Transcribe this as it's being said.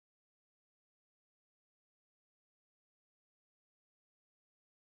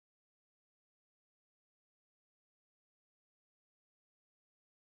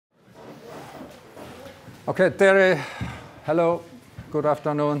Okay, Terry, hello, good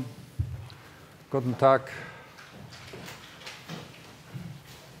afternoon, guten Tag.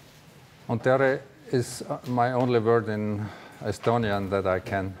 Und Terry is my only word in Estonian that I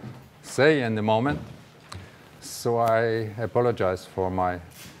can say in the moment, so I apologize for my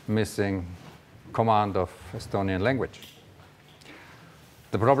missing command of Estonian language.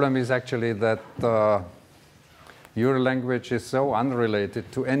 The problem is actually that your language is so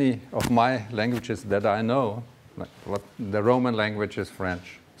unrelated to any of my languages that I know, like what the Roman languages,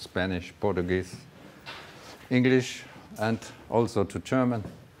 French, Spanish, Portuguese, English, and also to German,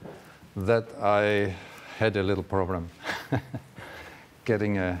 that I had a little problem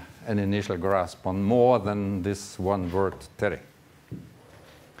getting an initial grasp on more than this one word, Terry.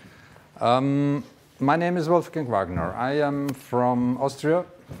 My name is Wolfgang Wagner. I am from Austria,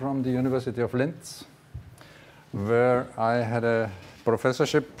 from the University of Linz, where I had a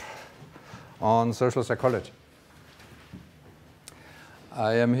professorship on social psychology.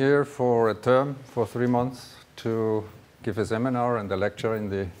 I am here for a term, for 3 months, to give a seminar and a lecture in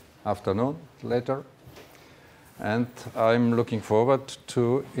the afternoon later. And I'm looking forward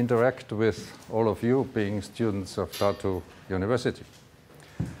to interact with all of you, being students of Tartu University.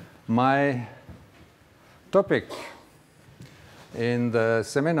 My topic in the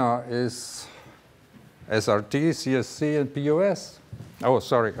seminar is SRT, CSC, and POS. Oh,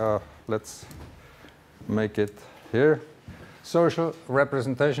 sorry, let's make it here. Social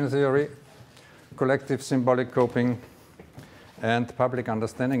representation theory, collective symbolic coping, and public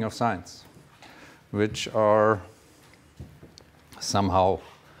understanding of science, which are somehow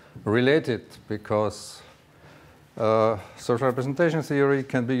related because social representation theory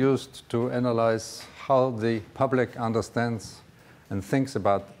can be used to analyze how the public understands and thinks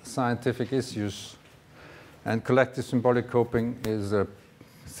about scientific issues. And collective symbolic coping is a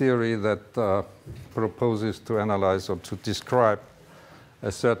theory that proposes to analyze or to describe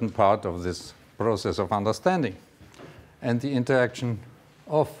a certain part of this process of understanding and the interaction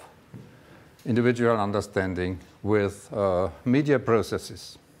of individual understanding with media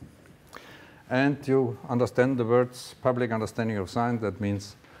processes. And you understand the words public understanding of science. That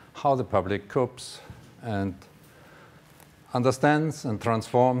means how the public copes and understands and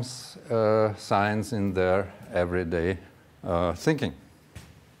transforms science in their everyday thinking.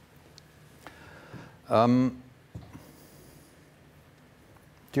 Do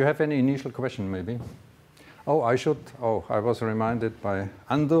you have any initial question, maybe? Oh, I was reminded by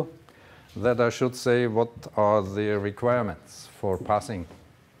Andu that I should say what are the requirements for passing.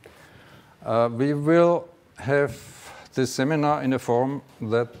 We will have this seminar in a form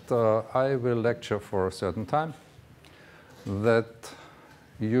that I will lecture for a certain time, that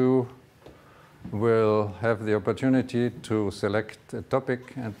you will have the opportunity to select a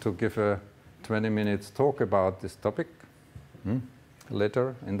topic and to give a 20 minutes talk about this topic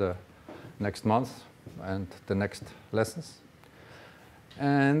later in the next month and the next lessons.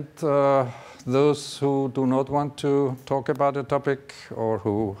 And those who do not want to talk about a topic or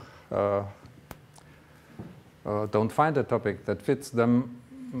who don't find a topic that fits them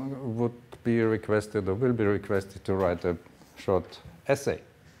would be requested or will be requested to write a short essay.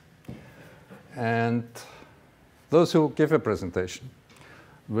 And those who give a presentation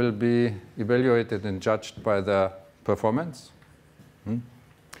will be evaluated and judged by their performance, by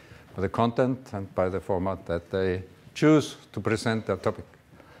the content, and by the format that they choose to present their topic.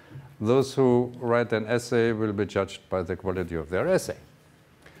 Those who write an essay will be judged by the quality of their essay.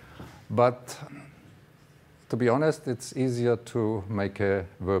 But to be honest, it's easier to make a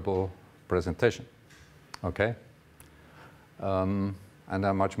verbal presentation, okay? And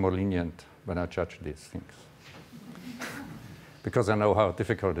I'm much more lenient when I judge these things because I know how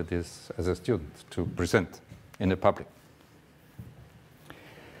difficult it is as a student to present in the public.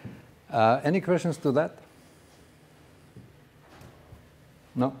 Any questions to that?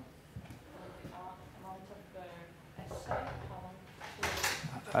 No?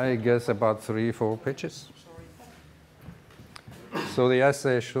 I guess about 3-4 pages. So the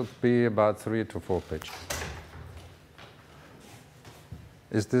essay should be about 3 to 4 pages.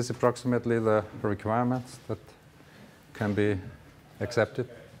 Is this approximately the requirements that can be accepted,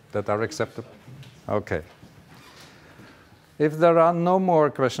 that are acceptable? Okay. If there are no more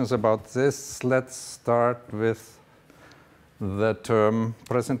questions about this, let's start with the term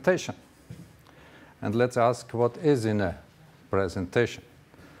presentation. And let's ask what is in a presentation.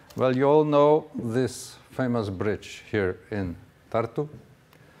 Well, you all know this famous bridge here in Tartu,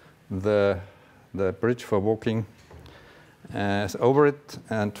 the bridge for walking over it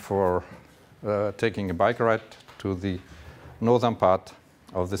and for taking a bike ride to the northern part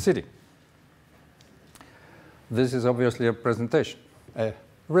of the city. this is obviously a presentation, a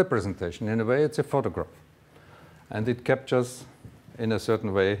representation. In a way, it's a photograph. And it captures, in a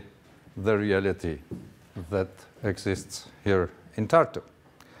certain way, the reality that exists here in Tartu.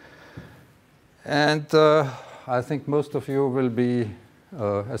 And I think most of you will be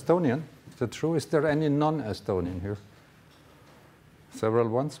Estonian. Is that true? Is there any non-Estonian here? Several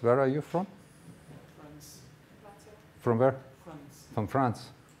ones. Where are you from? France. Latvia. From where? France. From France.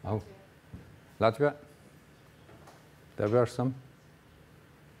 Oh. Latvia? There were some.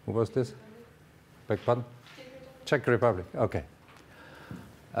 Who was this? Beg pardon? Czech Republic. Okay.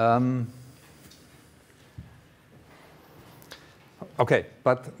 Okay,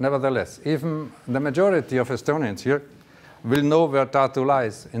 but nevertheless, even the majority of Estonians here will know where Tartu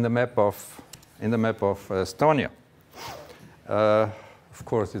lies in the map of Estonia. Of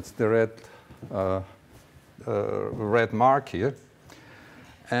course, it's the red mark here,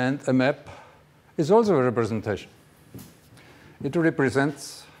 and a map is also a representation. It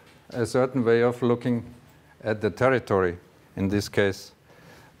represents a certain way of looking at the territory, in this case,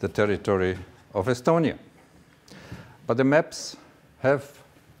 the territory of Estonia. But the maps have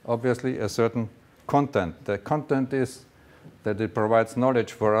obviously a certain content. The content is that it provides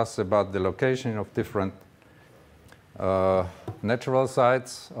knowledge for us about the location of different natural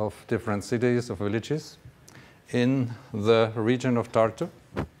sites of different cities, of villages in the region of Tartu.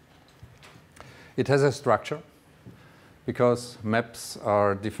 It has a structure because maps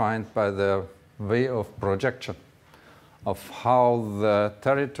are defined by the way of projection of how the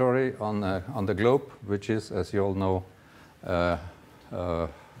territory on the globe, which is, as you all know,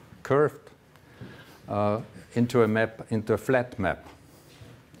 curved into a map, into a flat map.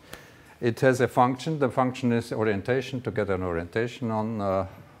 It has a function. The function is orientation, to get an orientation on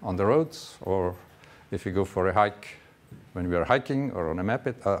the roads, or if you go for a hike, when we are hiking, or on a map,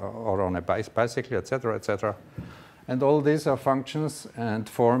 or on a bicycle, etc., etc. And all these are functions and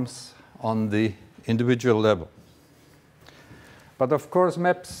forms on the individual level. But of course,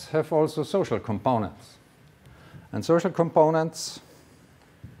 maps have also social components. And social components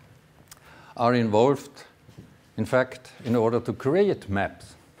are involved, in fact, in order to create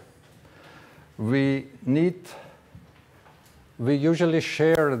maps. We usually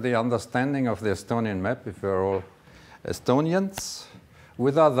share the understanding of the Estonian map, if we're all Estonians,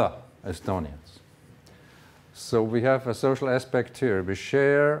 with other Estonians. So we have a social aspect here. We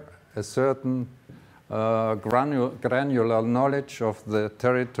share a certain granular knowledge of the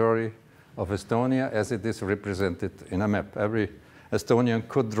territory of Estonia as it is represented in a map. Every Estonian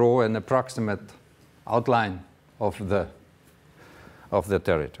could draw an approximate outline of the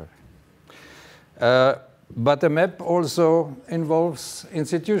territory. But a map also involves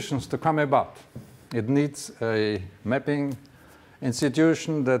institutions to come about. It needs a mapping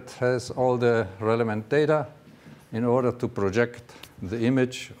institution that has all the relevant data in order to project the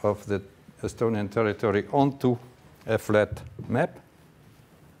image of the Estonian territory onto a flat map.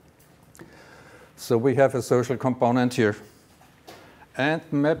 So we have a social component here. And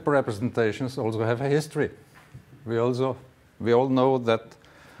map representations also have a history. We all know that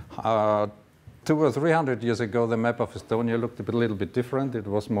 200 or 300 years ago, the map of Estonia looked a little bit different. It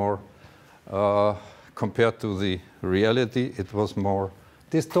was more, compared to the reality, it was more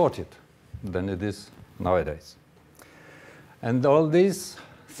distorted than it is nowadays. And all these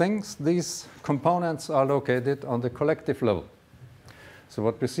things, these components are located on the collective level. So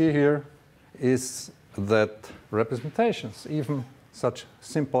what we see here is that representations, even such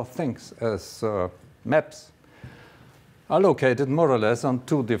simple things as maps, are located more or less on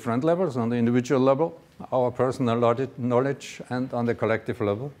two different levels, on the individual level, our personal knowledge, and on the collective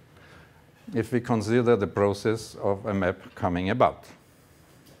level, if we consider the process of a map coming about.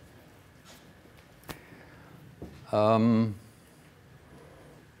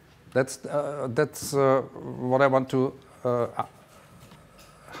 That's what I want to,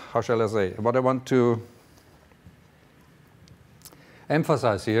 how shall I say, what I want to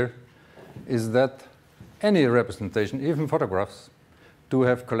emphasize here is that any representation, even photographs, do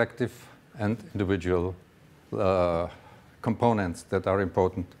have collective and individual components that are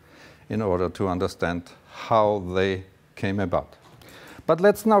important in order to understand how they came about. But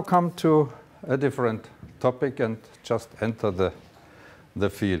let's now come to a different topic and just enter the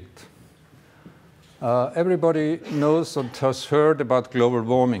field. Everybody knows and has heard about global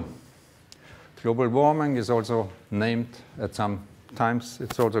warming. Global warming is also named at some times.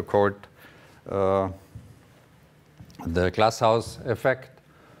 It's also called the glasshouse effect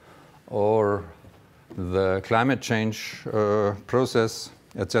or the climate change process,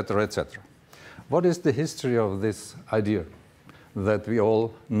 etc., etc. What is the history of this idea that we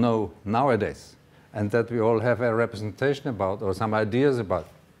all know nowadays and that we all have a representation about or some ideas about.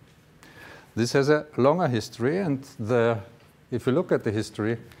 This has a longer history, and if you look at the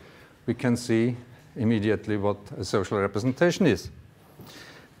history, we can see immediately what a social representation is.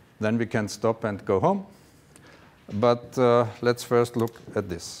 Then we can stop and go home. But let's first look at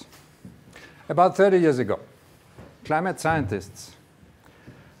this. About 30 years ago, climate scientists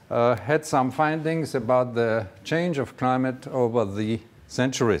had some findings about the change of climate over the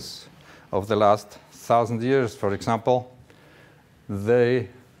centuries of the last 1,000 years. For example, they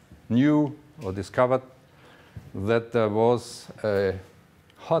knew or discovered that there was a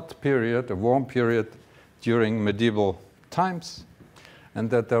hot period, a warm period during medieval times, and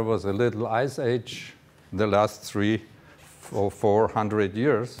that there was a little ice age the last 300 or 400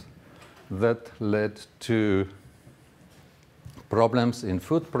 years that led to problems in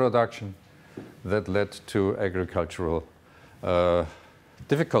food production, that led to agricultural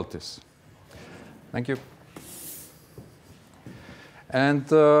difficulties. Thank you. And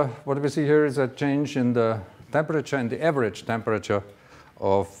what we see here is a change in the temperature, in the average temperature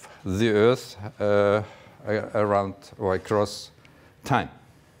of the Earth around or across time.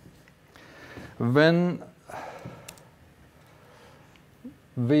 When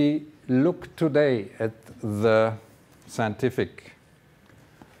we look today at the scientific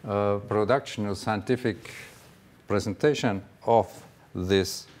production or scientific presentation of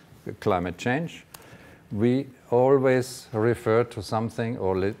this climate change, we always refer to something,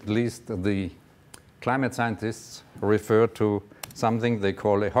 or at least the climate scientists refer to something they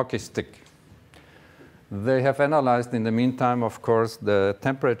call a hockey stick. They have analyzed in the meantime, of course, the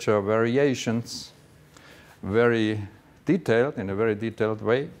temperature variations very detailed, in a very detailed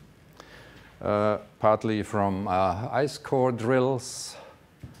way, partly from ice core drills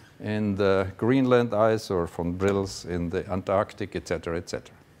in the Greenland ice or from drills in the Antarctic, etc.,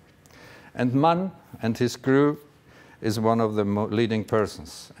 etc. And Mann and his crew is one of the leading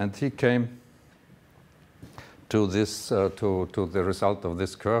persons, and he came to this to the result of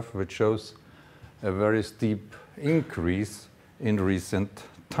this curve, which shows a very steep increase in recent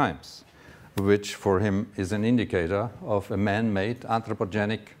times, which for him is an indicator of a man-made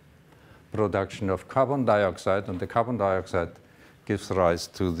anthropogenic production of carbon dioxide, and the carbon dioxide gives rise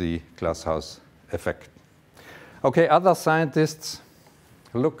to the glasshouse effect. Okay, other scientists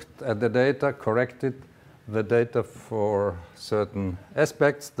looked at the data, corrected the data for certain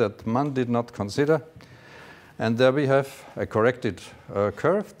aspects that Mann did not consider, and there we have a corrected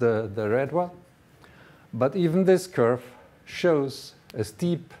curve, the red one. But even this curve shows a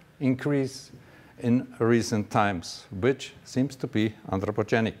steep increase in recent times, which seems to be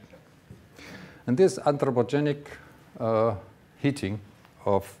anthropogenic. And this anthropogenic heating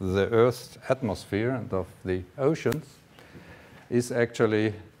of the Earth's atmosphere and of the oceans is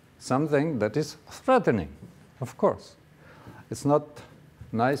actually something that is threatening, of course. It's not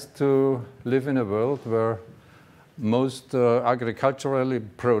nice to live in a world where most agriculturally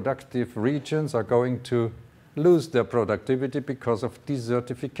productive regions are going to lose their productivity because of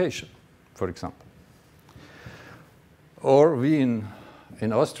desertification, for example. Or we in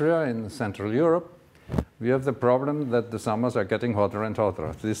Austria, in Central Europe, we have the problem that the summers are getting hotter and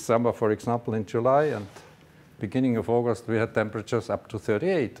hotter. This summer, for example, in July and beginning of August, we had temperatures up to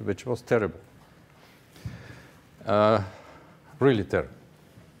 38, which was terrible. Really terrible.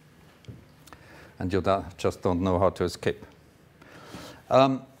 And you just don't know how to escape.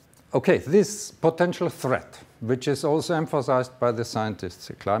 Okay, this potential threat, which is also emphasized by the scientists,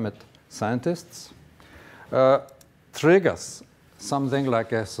 the climate scientists, triggers something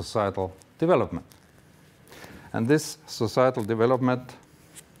like a societal development. And this societal development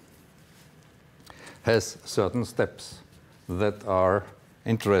has certain steps that are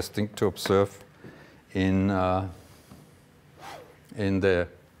interesting to observe in the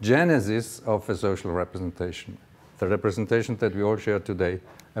genesis of a social representation, the representation that we all share today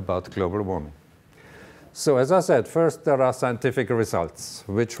about global warming. So as I said, first there are scientific results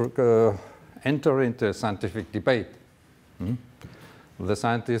which enter into a scientific debate. The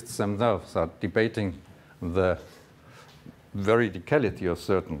scientists themselves are debating the veridicality of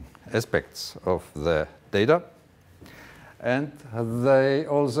certain aspects of the data, and they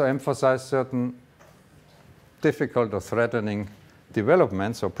also emphasize certain difficult or threatening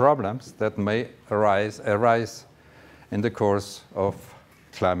developments or problems that may arise in the course of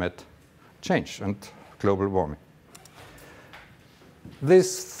climate change and global warming.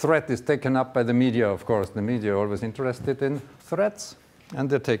 This threat is taken up by the media, of course. The media are always interested in threats, and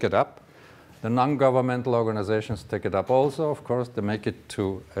they take it up. The non-governmental organizations take it up also, of course. They make it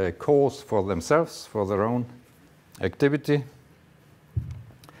to a cause for themselves, for their own activity.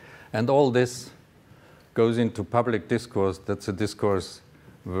 And all this goes into public discourse, that's a discourse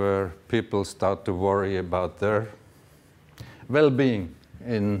where people start to worry about their well-being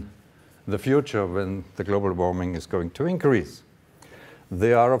in the future when the global warming is going to increase.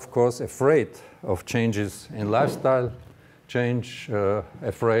 They are, of course, afraid of changes in lifestyle change,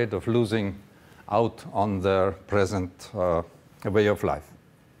 afraid of losing out on their present way of life.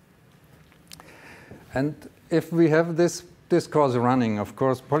 And if we have this discourse running, of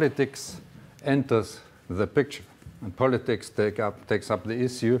course, politics enters the picture. And politics takes up the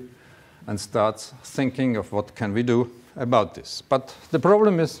issue and starts thinking of what can we do about this. But the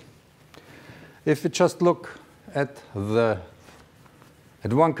problem is, if we just look at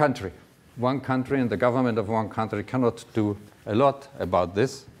one country and the government of one country cannot do a lot about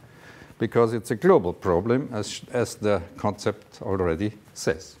this because it's a global problem, as the concept already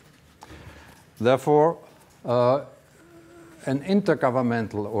says. Therefore, an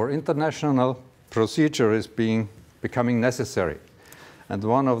intergovernmental or international procedure is becoming necessary. And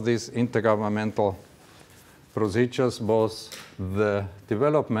one of these intergovernmental procedures was the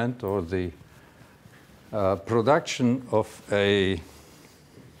development or the production of a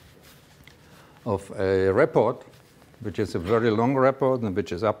report, which is a very long report and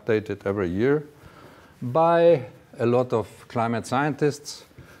which is updated every year by a lot of climate scientists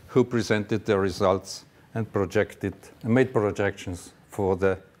who presented their results and made projections for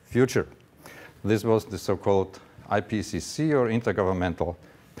the future. This was the so-called IPCC, or Intergovernmental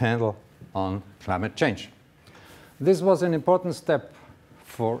Panel on Climate Change. This was an important step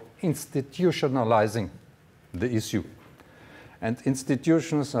for institutionalizing the issue. And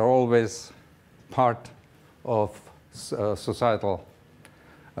institutions are always part of societal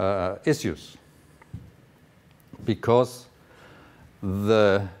issues, because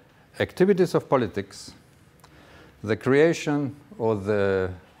the activities of politics, the creation or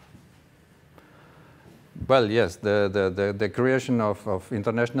the creation of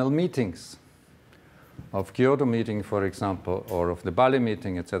international meetings, of Kyoto meeting, for example, or of the Bali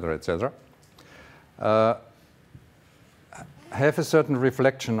meeting, etc., have a certain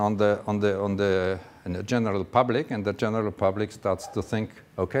reflection on the general public, and the general public starts to think,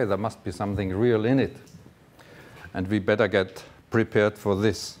 okay, there must be something real in it, and we better get prepared for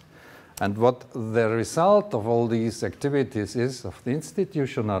this. And what the result of all these activities is of the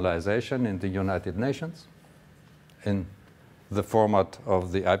institutionalization in the United Nations, in the format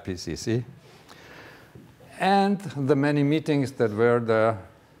of the IPCC, and the many meetings that were there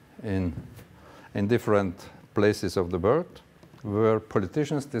in different places of the world, where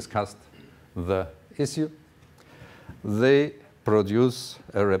politicians discussed the issue. They produce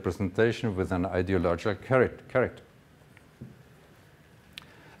a representation with an ideological character.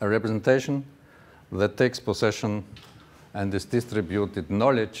 A representation that takes possession and is distributed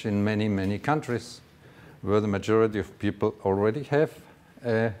knowledge in many, many countries where the majority of people already have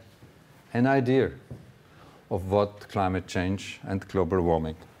an idea of what climate change and global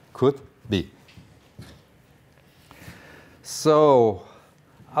warming could be. So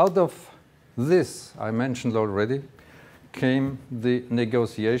out of this, I mentioned already, came the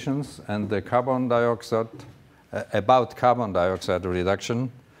negotiations and the carbon dioxide, about carbon dioxide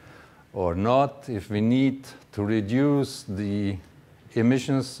reduction or not, if we need to reduce the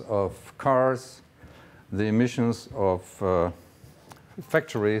emissions of cars, the emissions of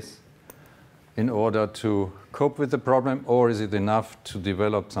factories in order to cope with the problem, or is it enough to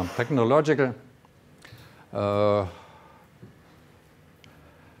develop some technological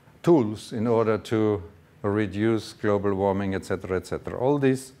tools in order to reduce global warming, etc., etc. All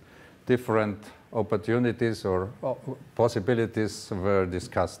these different opportunities or possibilities were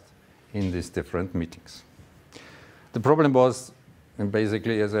discussed in these different meetings. The problem was, and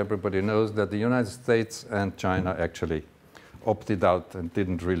basically, as everybody knows, that the United States and China actually opted out and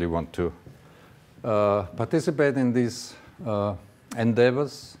didn't really want to participate in these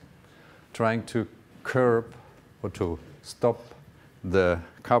endeavors, trying to curb or to stop the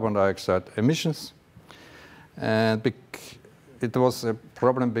carbon dioxide emissions. And it was a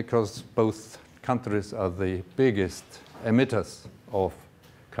problem because both countries are the biggest emitters of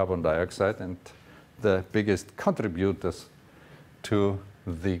carbon dioxide and the biggest contributors to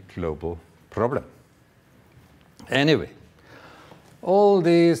the global problem. Anyway, all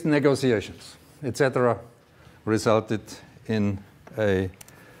these negotiations, etc., resulted in a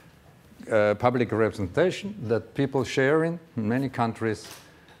public representation that people share in many countries,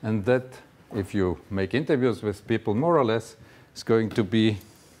 and that, if you make interviews with people, more or less, is going to be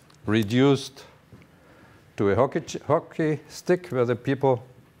reduced to a hockey stick, where the people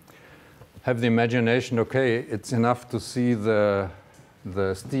have the imagination, okay, it's enough to see the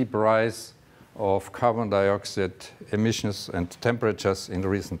steep rise of carbon dioxide emissions and temperatures in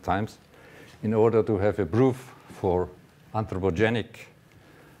recent times in order to have a proof for anthropogenic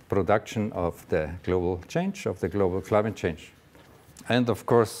production of the global change, of the global climate change. And of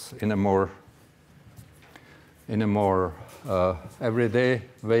course, in a more everyday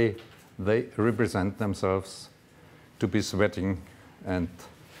way, they represent themselves to be sweating and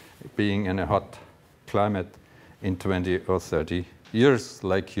being in a hot climate in 20 or 30 years,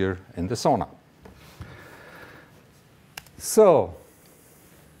 like here in the sauna. So,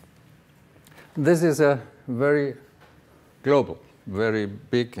 this is a very global, very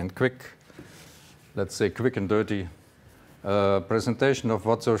big and quick, let's say quick and dirty presentation of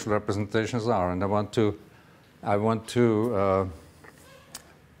what social representations are. And I want to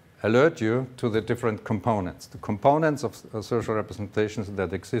alert you to the different components. The components of social representations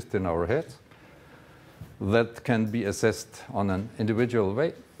that exist in our heads that can be assessed on an individual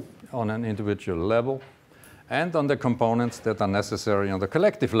way, on an individual level, and on the components that are necessary on the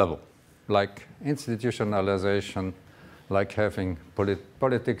collective level, like institutionalization, like having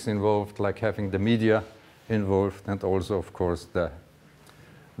politics involved, like having the media involved, and also, of course, the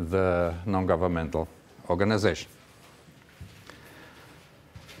non-governmental organization.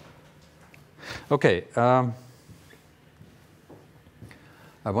 Okay, I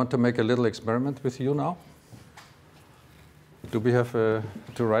want to make a little experiment with you now. Do we have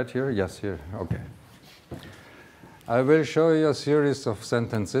to write here? Yes, here. Okay. I will show you a series of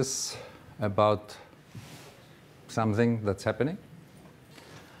sentences about something that's happening.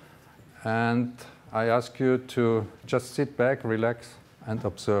 And I ask you to just sit back, relax, and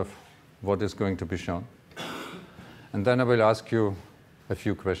observe what is going to be shown. And then I will ask you a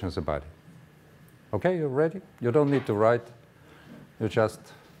few questions about it. Okay, you ready? You don't need to write. You just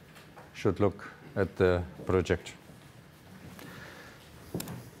should look at the projection.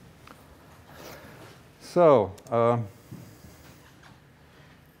 So,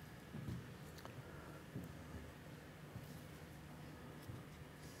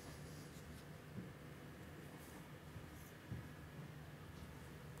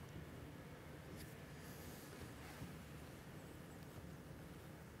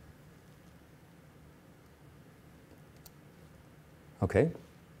 okay.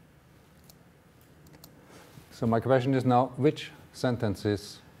 So my question is now, which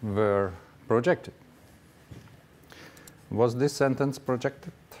sentences were projected? Was this sentence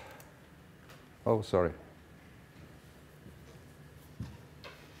projected? Oh, sorry.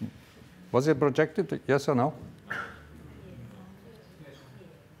 Was it projected? Yes or no?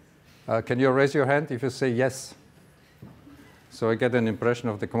 Can you raise your hand if you say yes? So I get an impression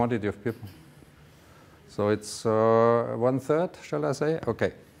of the quantity of people. So it's 1/3, shall I say?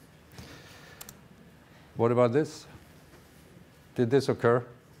 Okay. What about this? Did this occur?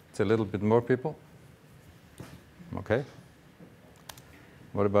 It's a little bit more people. Okay.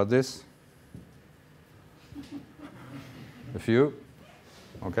 What about this? A few.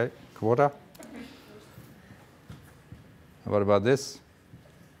 Okay. Quarter. What about this?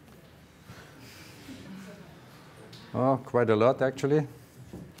 Oh, quite a lot, actually.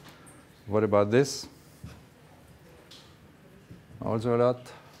 What about this? Also a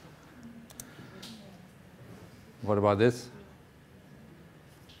lot. What about this?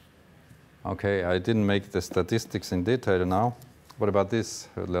 Okay, I didn't make the statistics in detail now. What about this?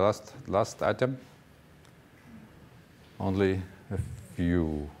 The last item? Only a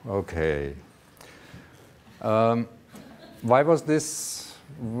few. Okay. Why was this?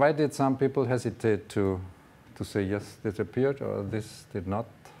 Why did some people hesitate to say yes, this appeared, or this did not?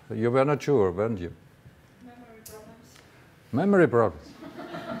 You were not sure, weren't you? Memory problems. Memory problems.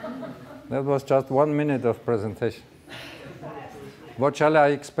 That was just 1 minute of presentation. What shall I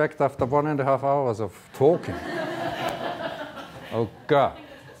expect after 1.5 hours of talking? Oh, God.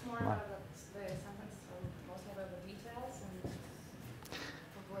 It's more about the sentence, mostly about the details, and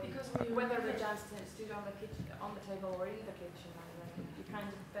because whether the jam stood on the table or in the kitchen, you kind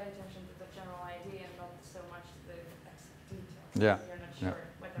of pay attention to the general idea and not so much to the exact details. Yeah. You're not sure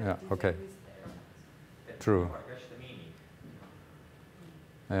whether the detail Okay. is there or not. True. That's the meaning.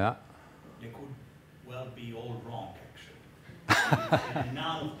 Yeah. They could well be all wrong, actually. And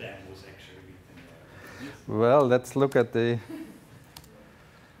none of them was actually written there. Well, let's look at the...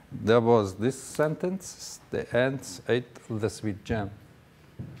 There was this sentence, the ants ate the sweet jam,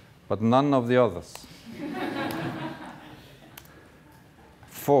 but none of the others.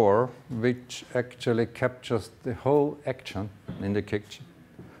 4, which actually captures the whole action in the kitchen,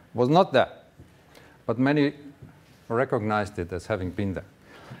 was not there, but many recognized it as having been there.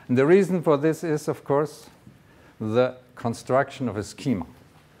 And the reason for this is, of course, the construction of a schema.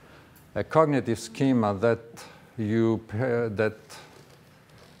 a cognitive schema that that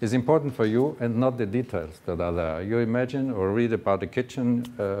is important for you and not the details that are there. You imagine or read about a kitchen,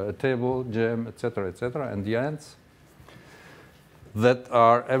 a table, jam, etc., and the ants that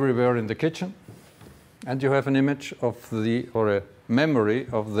are everywhere in the kitchen, and you have an image of or a memory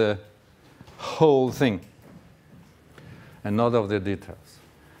of the whole thing and not of the details.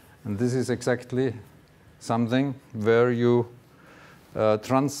 And this is exactly something where you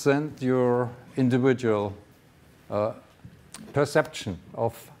transcend your individual perception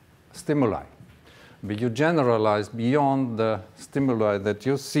of stimuli. But you generalize beyond the stimuli that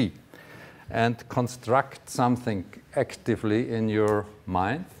you see and construct something actively in your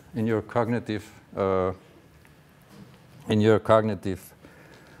mind, in your cognitive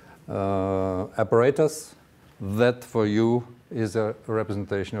apparatus that for you is a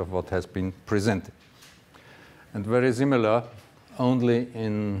representation of what has been presented. And very similar, only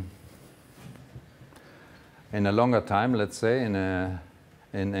in a longer time, let's say, in a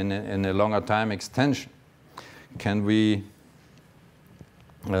longer time extension, can we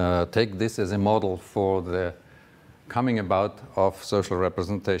take this as a model for the coming about of social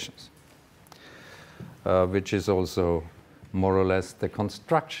representations, which is also more or less the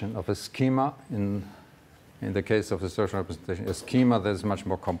construction of a schema in the case of the social representation, a schema that is much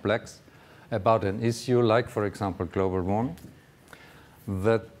more complex about an issue like, for example, global warming,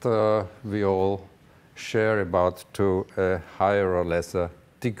 that we all share about to a higher or lesser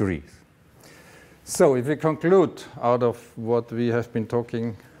degree. So if we conclude out of what we have been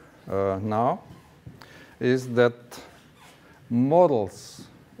talking now, is that models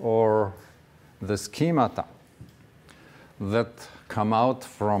or the schemata that come out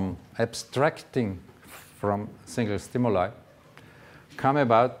from abstracting from single stimuli come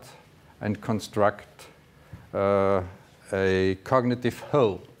about and construct a cognitive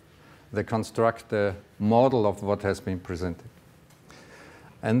whole. They construct a model of what has been presented.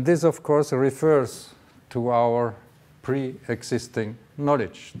 And this, of course, refers to our pre-existing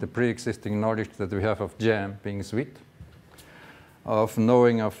knowledge, the pre-existing knowledge that we have of jam being sweet, of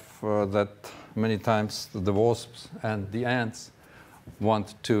knowing of that many times the wasps and the ants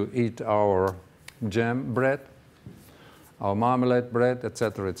want to eat our jam bread, our marmalade bread,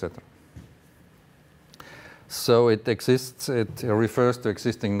 etc., etc. So it exists, it refers to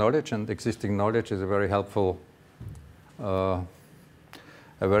existing knowledge, and existing knowledge is a very helpful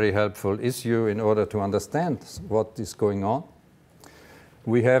issue in order to understand what is going on.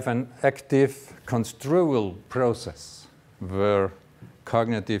 We have an active construal process where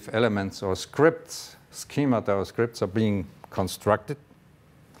cognitive elements or scripts, schemata or scripts are being constructed.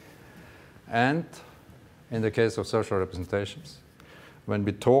 And in the case of social representations, when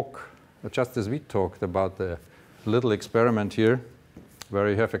we talk, just as we talked about the little experiment here, where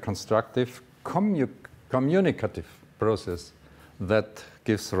you have a constructive, communicative process that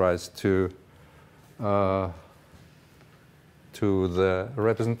gives rise to the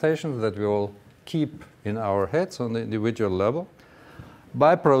representations that we all keep in our heads on the individual level,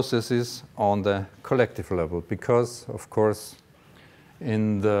 by processes on the collective level. Because, of course,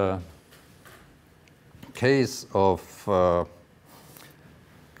 in the case of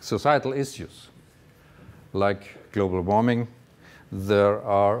societal issues like global warming, there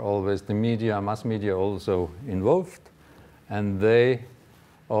are always the media, mass media also involved, and they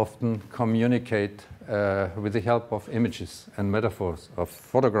often communicate with the help of images and metaphors, of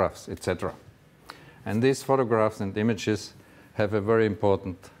photographs, etc. And these photographs and images have a very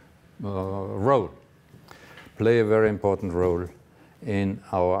important role, play a very important role in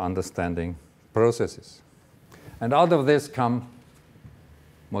our understanding processes. And out of this come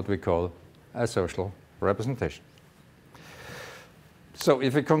what we call a social representation. So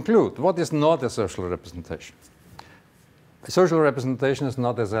if we conclude, what is not a social representation? A social representation is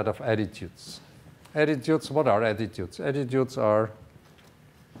not a set of attitudes. Attitudes, what are attitudes? Attitudes are,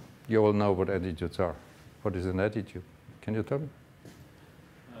 you all know what attitudes are. What is an attitude? Can you tell me?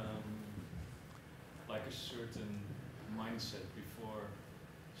 Like a certain mindset before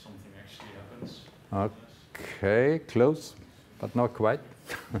something actually happens. Okay, close, but not quite.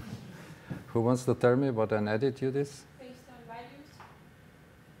 Who wants to tell me what an attitude is? Based on values?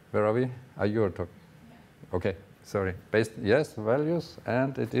 Where are we? Are you talking? Yeah. Okay, sorry. Based, yes, values,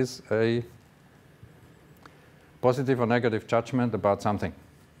 and it is a positive or negative judgment about something.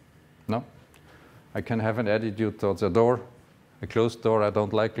 No? I can have an attitude towards a door, a closed door. I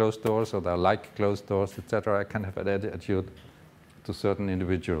don't like closed doors, or I like closed doors, etc. I can have an attitude to certain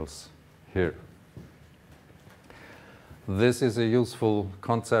individuals here. This is a useful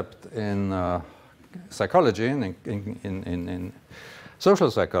concept in psychology, in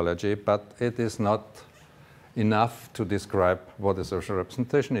social psychology, but it is not enough to describe what a social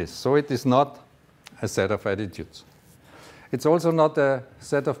representation is. So it is not a set of attitudes. It's also not a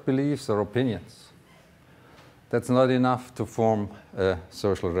set of beliefs or opinions. That's not enough to form a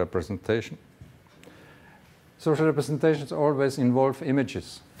social representation. Social representations always involve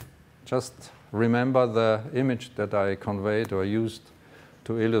images. Just remember the image that I conveyed or used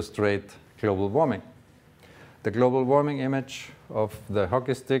to illustrate global warming. The global warming image of the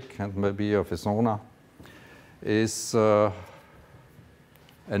hockey stick and maybe of a sauna is an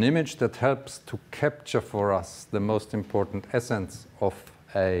image that helps to capture for us the most important essence of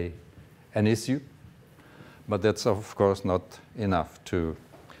an issue, but that's of course not enough to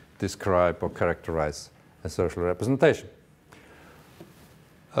describe or characterize a social representation.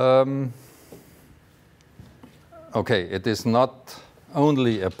 Okay, it is not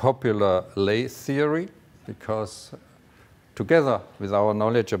only a popular lay theory, because together with our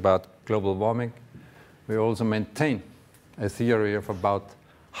knowledge about global warming, we also maintain a theory of about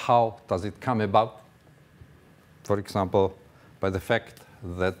how does it come about. For example, by the fact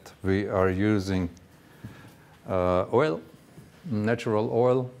that we are using oil, natural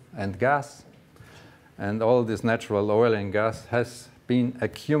oil and gas, and all this natural oil and gas has been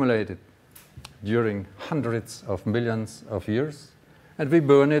accumulated during hundreds of millions of years, and we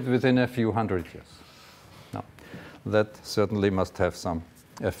burn it within a few hundred years. Now, that certainly must have some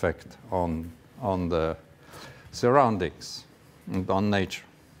effect on the surroundings and on nature.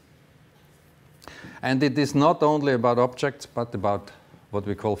 And it is not only about objects, but about what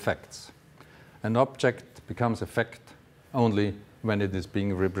we call facts. An object becomes a fact only when it is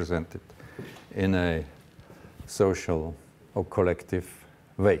being represented in a social or collective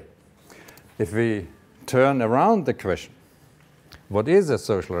way. If we turn around the question, what is a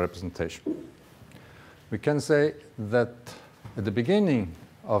social representation? We can say that at the beginning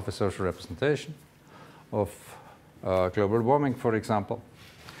of a social representation of global warming, for example,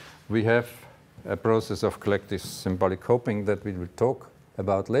 we have a process of collective symbolic coping that we will talk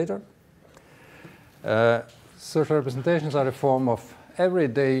about later. Social representations are a form of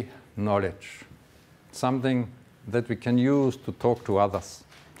everyday knowledge, something that we can use to talk to others,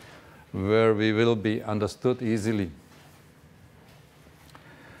 where we will be understood easily.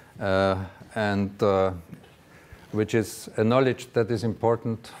 Which is a knowledge that is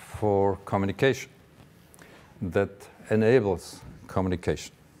important for communication, that enables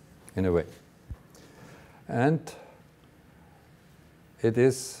communication in a way. And it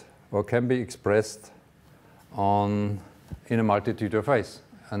is or can be expressed in a multitude of ways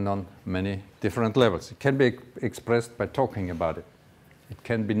and on many different levels. It can be expressed by talking about it. It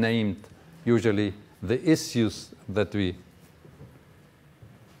can be named, usually the issues that we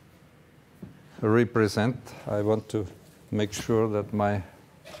represent. I want to make sure that my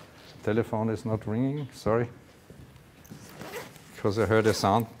telephone is not ringing, sorry, because I heard a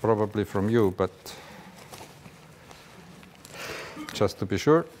sound probably from you, but just to be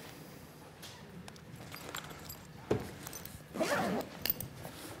sure.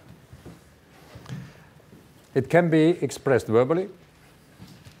 It can be expressed verbally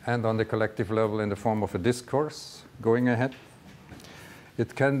and on the collective level in the form of a discourse going ahead.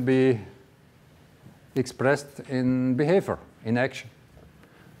 It can be expressed in behavior, in action,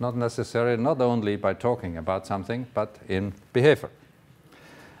 not necessarily, not only by talking about something, but in behavior.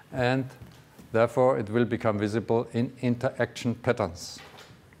 And therefore, it will become visible in interaction patterns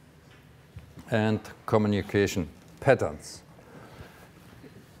and communication patterns.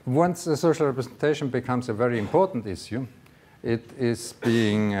 Once a social representation becomes a very important issue, it is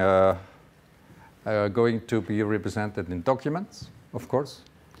being going to be represented in documents, of course,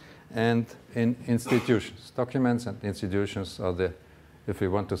 and in institutions. Documents and institutions are the, if we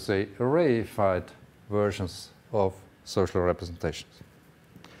want to say, reified versions of social representations.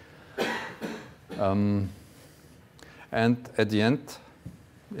 And at the end,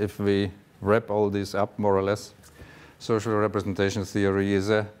 if we wrap all this up more or less, social representation theory is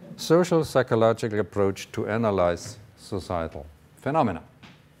a social psychological approach to analyze societal phenomena.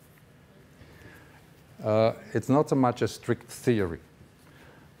 It's not so much a strict theory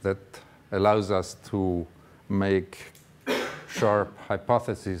that allows us to make sharp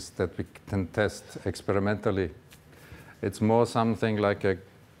hypotheses that we can test experimentally. It's more something like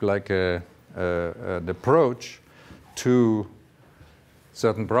an approach to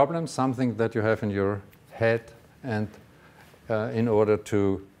certain problems, something that you have in your head, and in order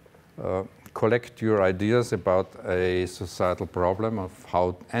to collect your ideas about a societal problem of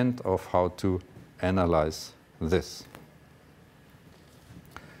how to analyze this.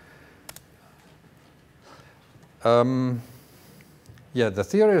 Yeah, the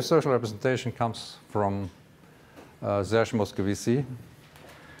theory of social representation comes from Serge Moscovici,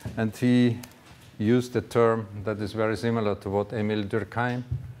 and he used a term that is very similar to what Émile Durkheim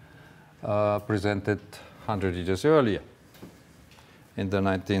presented 100 years earlier in the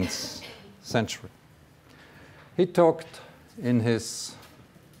 19th century. He talked in his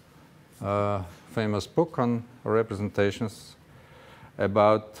famous book on representations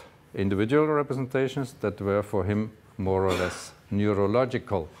about individual representations that were for him more or less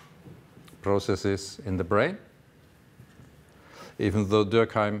neurological processes in the brain, even though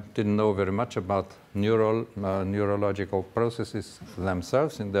Durkheim didn't know very much about neurological processes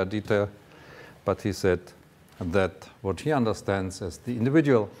themselves in their detail, but he said that what he understands as the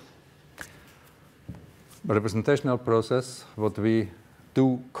individual representational process, what we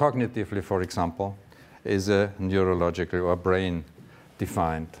do cognitively, for example, is a neurological or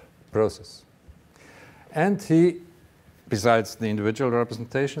brain-defined process. And he, besides the individual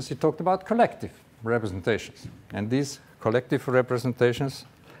representations, he talked about collective representations. And these collective representations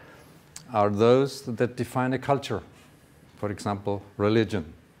are those that define a culture, for example,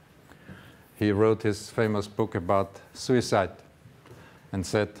 religion. He wrote his famous book about suicide and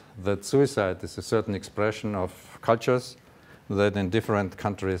said that suicide is a certain expression of cultures that in different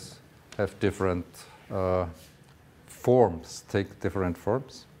countries have different forms, take different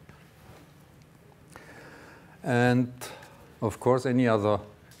forms. And of course, any other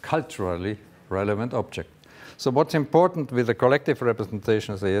culturally relevant object. So what's important with the collective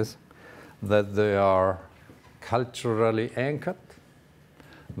representations is that they are culturally anchored,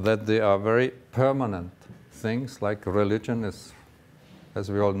 that they are very permanent things, like religion is, as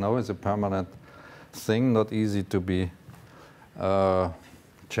we all know, is a permanent thing, not easy to be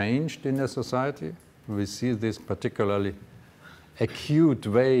changed in a society. We see this particularly acute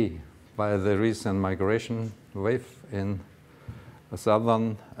way by the recent migration wave in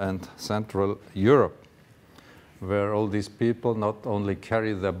southern and central Europe, where all these people not only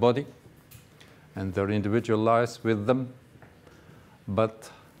carry their body and their individual lives with them, but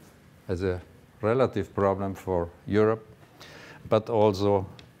as a relative problem for Europe, but also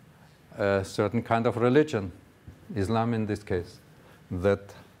a certain kind of religion, Islam in this case,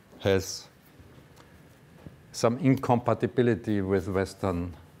 that has some incompatibility with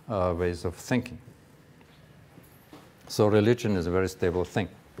Western ways of thinking. So religion is a very stable thing.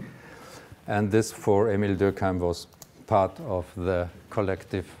 And this, for Émile Durkheim, was part of the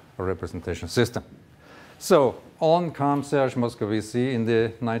collective representation system. So on comes Serge Moscovici in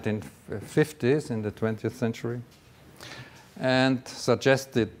the 1950s, in the 20th century, and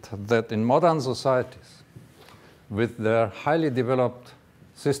suggested that in modern societies, with their highly developed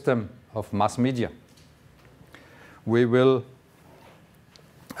system of mass media, we will,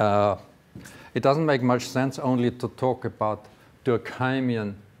 it doesn't make much sense only to talk about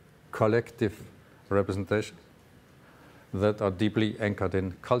Durkheimian collective representations that are deeply anchored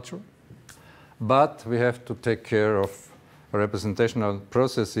in culture, but we have to take care of representational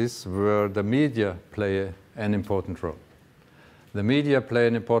processes where the media play an important role. The media play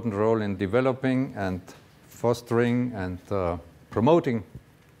an important role in developing and fostering and promoting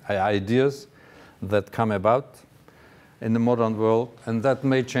ideas that come about in the modern world, and that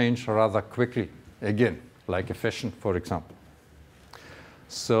may change rather quickly, again, like a fashion, for example.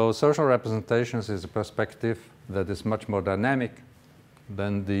 So social representations is a perspective that is much more dynamic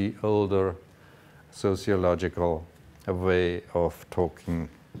than the older sociological way of talking,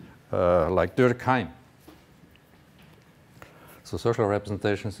 like Durkheim. So social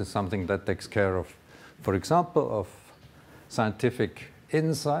representations is something that takes care of, for example, of scientific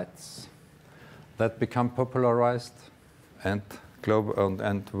insights that become popularized and global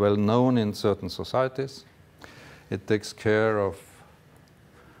and well known in certain societies. It takes care of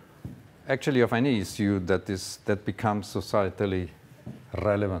actually of any issue that becomes societally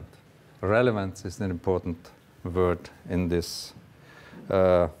relevant. Relevance is an important word in this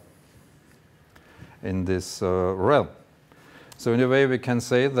realm. So in a way, we can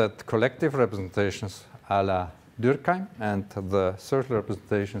say that collective representations a la Durkheim and the social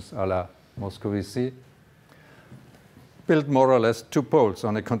representations a la Moscovici build more or less two poles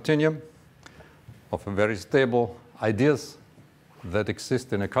on a continuum of very stable ideas that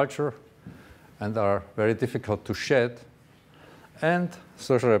exist in a culture and are very difficult to shed, and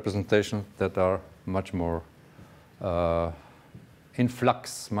social representations that are much more in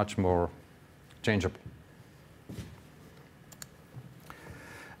flux, much more changeable.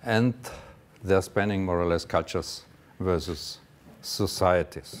 And they're spanning more or less cultures versus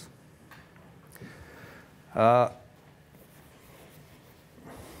societies.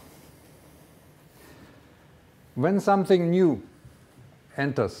 When something new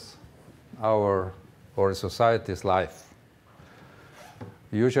enters our or society's life,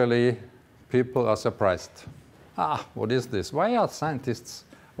 usually people are surprised. What is this? Why are scientists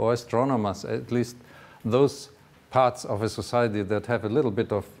or astronomers, at least those parts of a society that have a little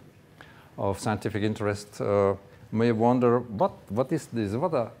bit of scientific interest, may wonder, what is this?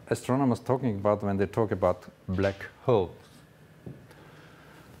 What are astronomers talking about when they talk about black holes?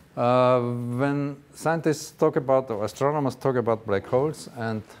 When scientists talk about, or astronomers talk about black holes,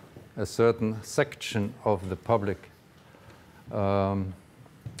 and a certain section of the public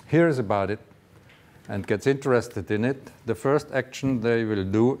hears about it and gets interested in it, the first action they will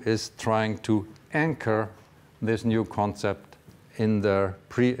do is trying to anchor this new concept in their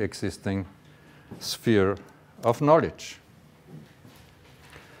pre-existing sphere of knowledge.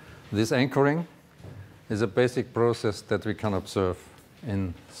 This anchoring is a basic process that we can observe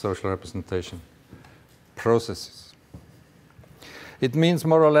in social representation processes. It means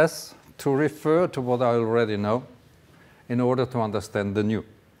more or less to refer to what I already know in order to understand the new.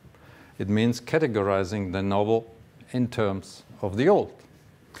 It means categorizing the novel in terms of the old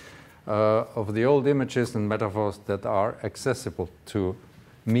images and metaphors that are accessible to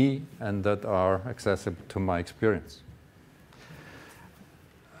me and that are accessible to my experience.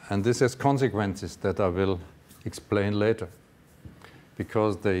 And this has consequences that I will explain later,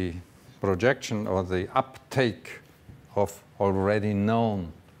 because the projection or the uptake of already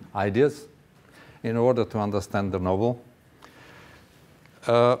known ideas in order to understand the novel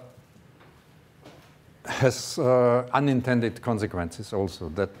has unintended consequences also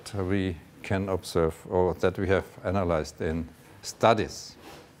that we can observe or that we have analyzed in studies.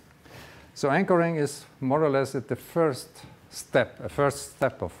 So anchoring is more or less at the first step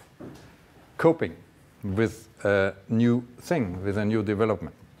of coping with a new thing, with a new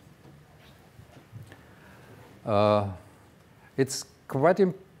development. It's quite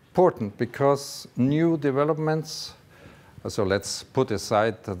important because new developments, so let's put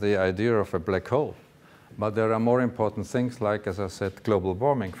aside the idea of a black hole, but there are more important things like, as I said, global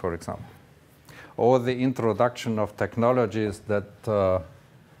warming, for example, or the introduction of technologies that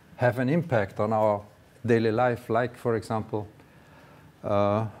have an impact on our daily life, like, for example,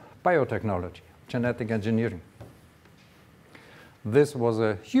 biotechnology, genetic engineering. This was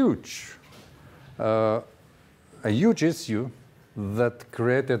a huge issue that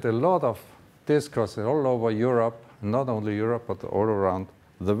created a lot of discourse all over Europe, not only Europe, but all around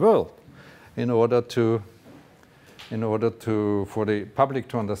the world, in order for the public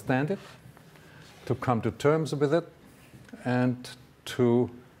to understand it, to come to terms with it, and to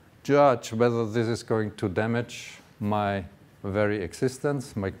judge whether this is going to damage my very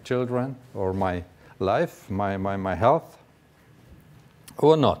existence, my children, or my life, my health,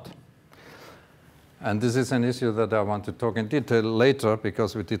 or not. And this is an issue that I want to talk in detail later,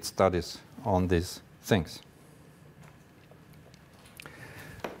 because we did studies on these things.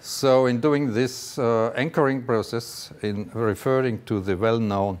 So in doing this anchoring process, in referring to the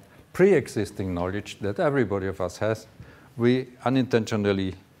well-known pre-existing knowledge that everybody of us has, we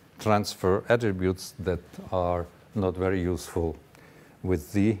unintentionally transfer attributes that are not very useful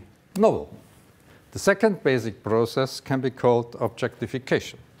with the novel. The second basic process can be called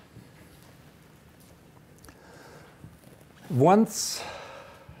objectification. Once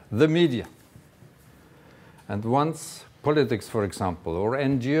the media and once politics, for example, or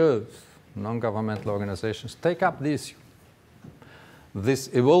NGOs, non-governmental organizations, take up the issue, this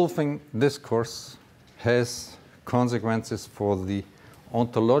evolving discourse has consequences for the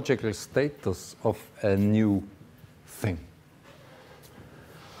ontological status of a new thing.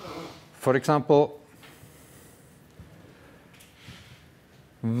 For example,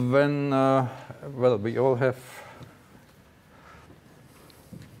 when, well, we all have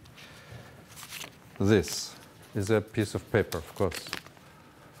this is a piece of paper, of course.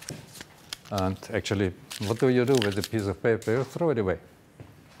 And actually, what do you do with a piece of paper? You throw it away,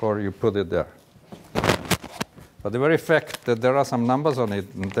 or you put it there. But the very fact that there are some numbers on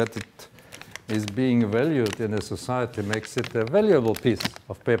it and that it is being valued in a society makes it a valuable piece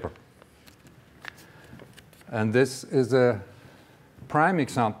of paper. And this is a prime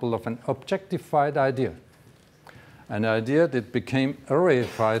example of an objectified idea, an idea that became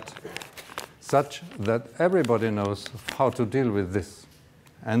reified such that everybody knows how to deal with this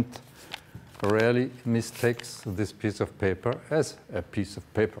and rarely mistakes this piece of paper as a piece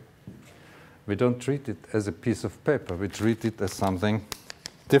of paper. We don't treat it as a piece of paper. We treat it as something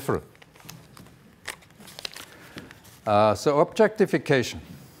different. So objectification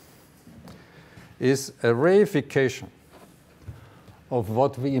is a reification of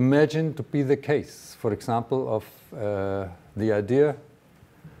what we imagine to be the case. For example, of the idea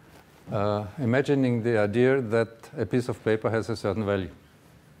imagining the idea that a piece of paper has a certain value.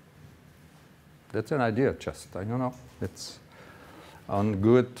 That's an idea, just, I don't know. It's on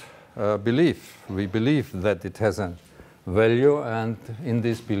good belief. We believe that it has a value, and in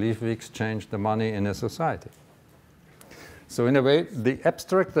this belief we exchange the money in a society. So in a way, the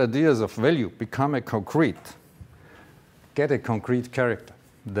abstract ideas of value become a concrete, get a concrete character.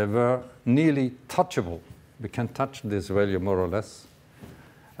 They were nearly touchable. We can touch this value more or less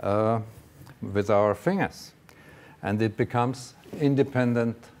with our fingers. And it becomes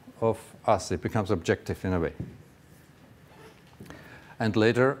independent of us. It becomes objective in a way. And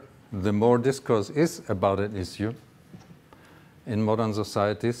later, the more discourse is about an issue in modern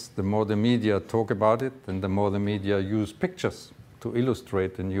societies, the more the media talk about it, and the more the media use pictures to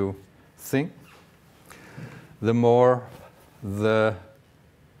illustrate a new thing, the more the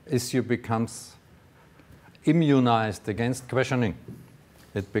issue becomes immunized against questioning.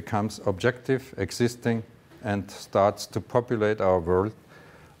 It becomes objective, existing, and starts to populate our world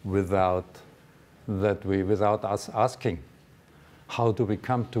without us asking, how do we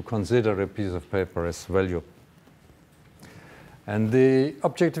come to consider a piece of paper as valuable? And the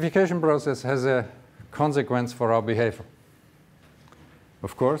objectification process has a consequence for our behavior.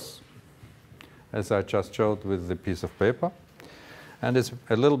 Of course, as I just showed with the piece of paper. And it's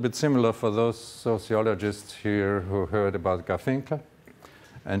a little bit similar for those sociologists here who heard about Garfinkel.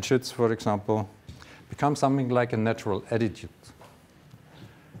 And Schütz, for example, becomes something like a natural attitude.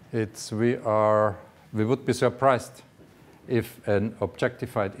 We would be surprised if an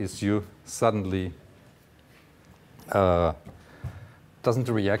objectified issue suddenly doesn't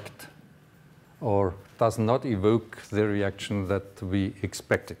react or does not evoke the reaction that we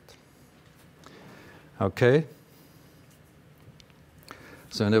expected. Okay?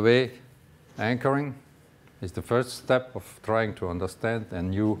 So in a way, anchoring is the first step of trying to understand a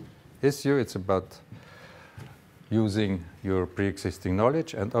new issue. It's about using your pre-existing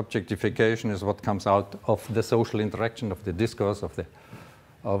knowledge, and objectification is what comes out of the social interaction, of the discourse, of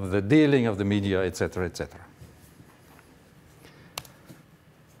the dealing of the media, etc., etc.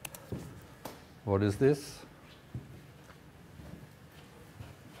 What is this?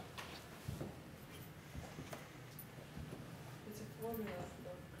 It's a formula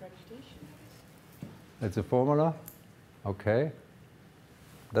of gravitation. It's a formula? Okay.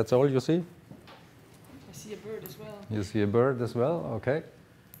 That's all you see? I see a bird as well. You see a bird as well? Okay.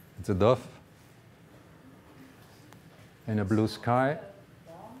 It's a dove in a blue sky.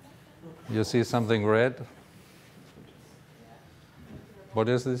 You see something red. What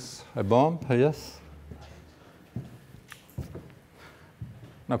is this? A bomb? Yes?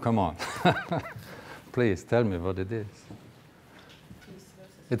 Now come on. Please tell me what it is.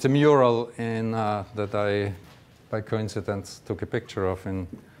 It's a mural that I, by coincidence, took a picture of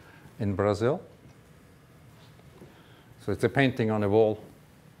in Brazil. So it's a painting on a wall.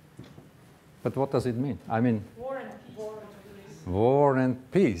 But what does it mean? I mean, War and peace. war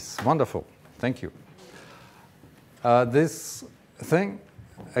and peace. Wonderful. Thank you. This thing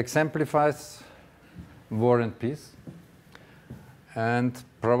exemplifies war and peace. And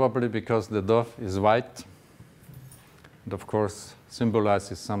probably because the dove is white, and of course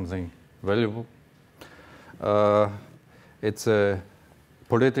symbolizes something valuable. It's a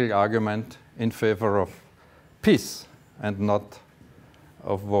political argument in favor of peace and not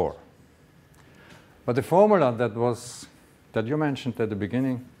of war. But the formula that you mentioned at the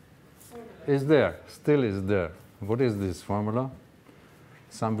beginning is there, still is there. What is this formula?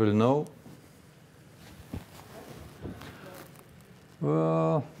 Some will know.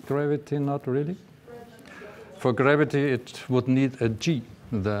 Well, gravity, not really. For gravity, it would need a G,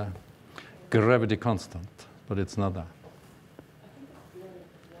 the gravity constant, but it's not that.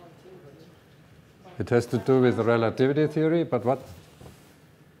 It has to do with relativity theory, but what?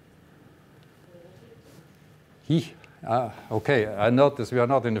 Okay, I notice we are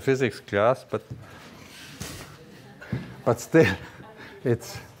not in the physics class, but still,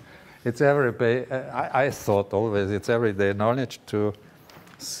 it's everyday. I thought always it's everyday knowledge to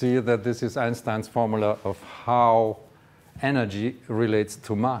see that this is Einstein's formula of how energy relates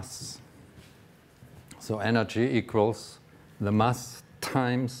to mass. So energy equals the mass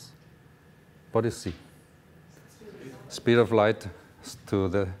times, what is c? Speed of light to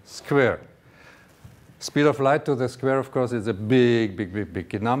the square. Speed of light to the square, of course, is a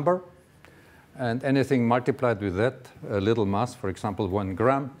big number. And anything multiplied with that, a little mass, for example, 1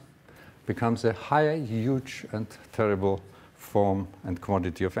 gram, becomes a high, huge, and terrible form and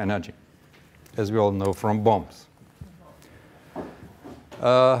quantity of energy, as we all know from bombs.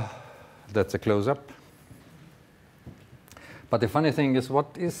 That's a close-up. But the funny thing is,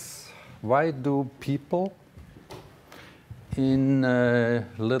 what is why do people in a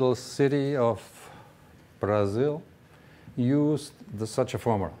little city of Brazil use such a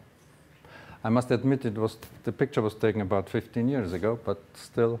formula? I must admit the picture was taken about 15 years ago, but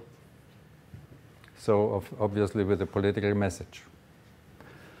still, so obviously with a political message.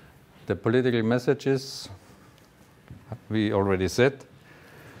 The political message is, we already said,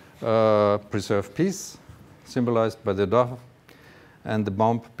 preserve peace, symbolized by the dove, and the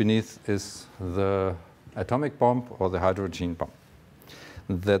bomb beneath is the atomic bomb or the hydrogen bomb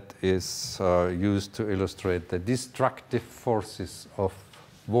that is used to illustrate the destructive forces of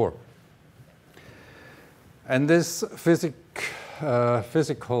war. And this physical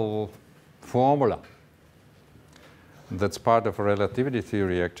formula that's part of relativity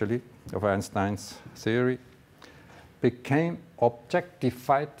theory, actually, of Einstein's theory, became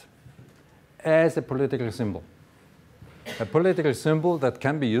objectified as a political symbol. A political symbol that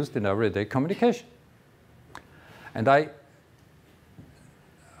can be used in everyday communication. And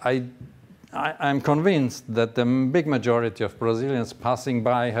I'm convinced that the big majority of Brazilians passing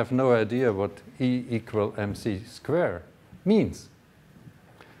by have no idea what E equal mc square means.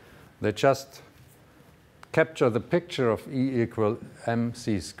 They just capture the picture of E equal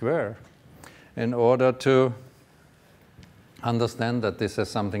mc square in order to understand that this has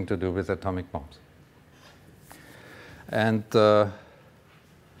something to do with atomic bombs. And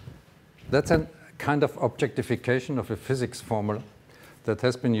that's a kind of objectification of a physics formula that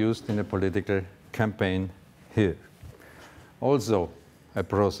has been used in a political campaign here. Also a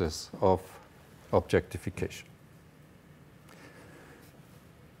process of objectification.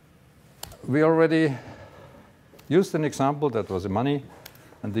 We already used an example that was money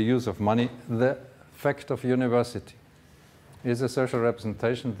and the use of money. The fact of university is a social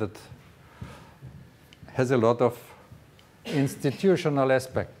representation that has a lot of institutional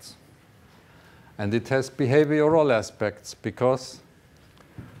aspects. And it has behavioral aspects because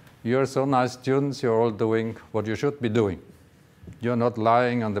you're so nice students, you're all doing what you should be doing. You're not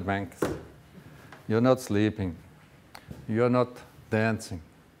lying on the banks. You're not sleeping. You're not dancing.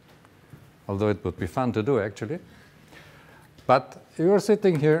 Although it would be fun to do, actually. But you're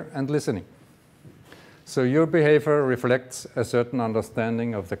sitting here and listening. So your behavior reflects a certain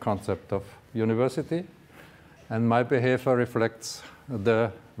understanding of the concept of university, and my behavior reflects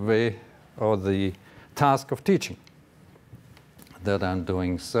the way or the task of teaching that I'm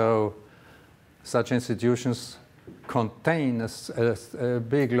doing. So such institutions contain a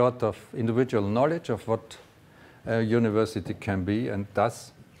big lot of individual knowledge of what a university can be and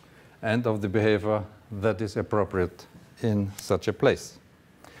does, and of the behavior that is appropriate in such a place.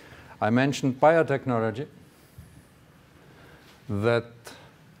 I mentioned biotechnology. That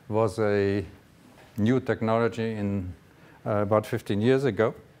was a new technology in about 15 years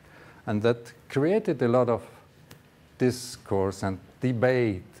ago, and that created a lot of discourse and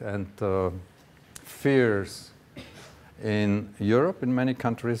debate and fears in Europe, in many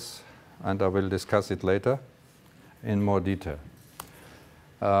countries, and I will discuss it later in more detail.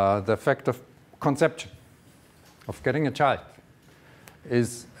 The fact of conception, of getting a child,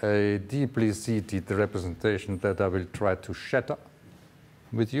 is a deeply seated representation that I will try to shatter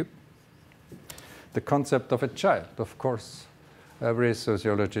with you. The concept of a child, of course, every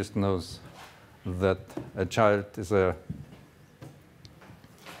sociologist knows that a child is a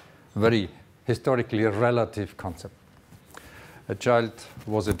very historically relative concept. A child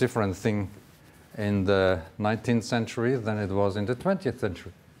was a different thing in the 19th century than it was in the 20th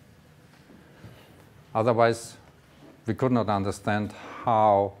century. Otherwise, we could not understand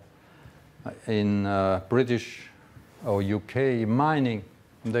how in British or UK mining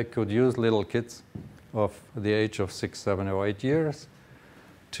they could use little kids of the age of 6, 7, or 8 years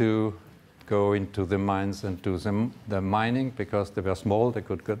to go into the mines and do the mining because they were small. They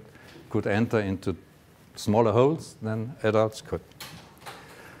could enter into smaller holes than adults could.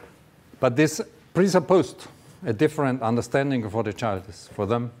 But this presupposed a different understanding of what a child is. For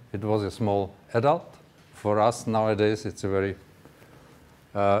them, it was a small adult. For us nowadays, it's a very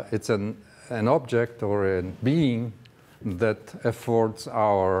it's an object or a being that affords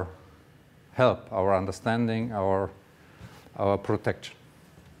our help, our understanding, our protection.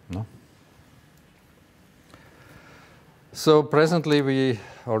 No? So presently, we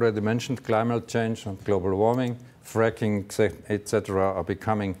already mentioned climate change and global warming, fracking, etc., are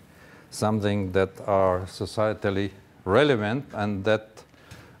becoming something that are societally relevant and that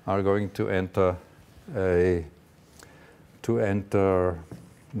are going to enter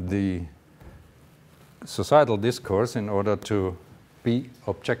the societal discourse in order to be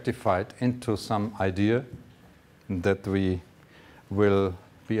objectified into some idea that we will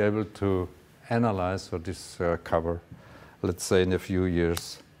be able to analyze or discover, let's say, in a few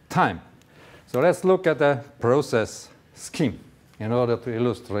years' time. So let's look at the process scheme in order to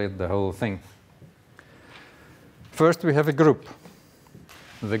illustrate the whole thing. First, we have a group.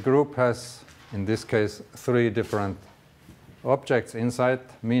 The group has, in this case, 3 different objects inside,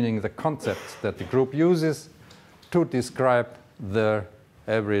 meaning the concepts that the group uses to describe their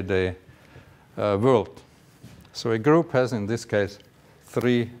everyday world. So a group has, in this case,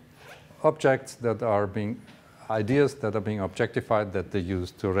 3 objects that are ideas that are being objectified that they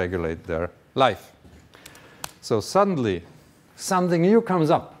use to regulate their life. So suddenly, something new comes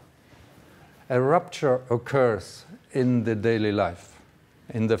up. A rupture occurs in the daily life,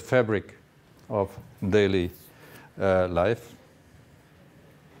 in the fabric of daily life.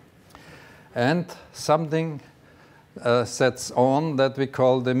 And something sets on that we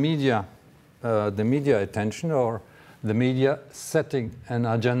call the media attention, or the media setting an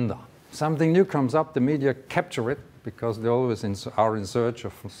agenda. Something new comes up, the media capture it, because they always are in search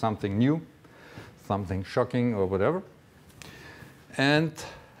of something new, something shocking or whatever. And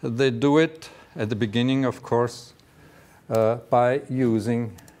they do it at the beginning, of course, by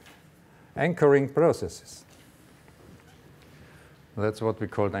using anchoring processes. That's what we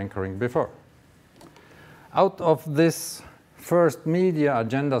called anchoring before. Out of this first media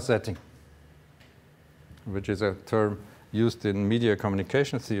agenda setting, which is a term used in media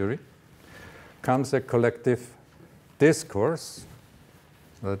communication theory, comes a collective discourse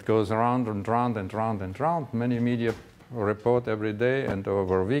that goes around and round and round and round. Many media report every day and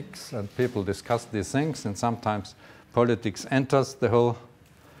over weeks, and people discuss these things, and sometimes politics enters the whole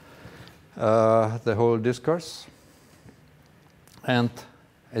discourse. And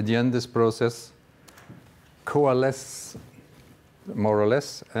at the end, this process coalesces, more or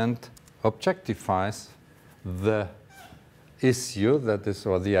less, and objectifies the issue that is,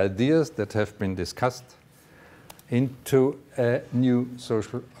 or the ideas that have been discussed, into a new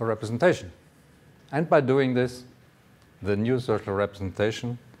social representation. And by doing this, the new social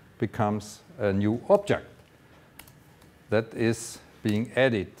representation becomes a new object that is being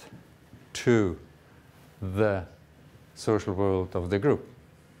added to the social world of the group.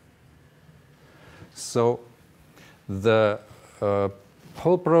 So the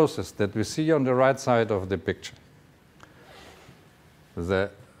whole process that we see on the right side of the picture,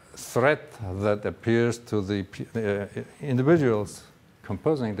 the threat that appears to the individuals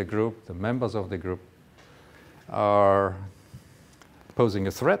composing the group, the members of the group, are posing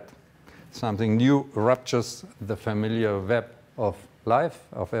a threat. Something new ruptures the familiar web of life,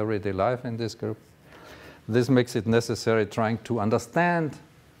 of everyday life in this group. This makes it necessary trying to understand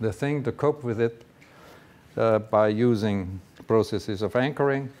the thing, to cope with it, by using processes of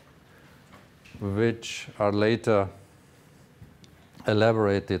anchoring, which are later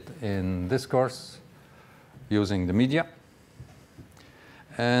elaborated in discourse using the media.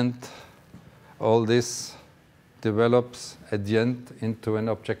 And all this develops at the end into an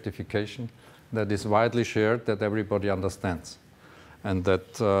objectification that is widely shared, that everybody understands, and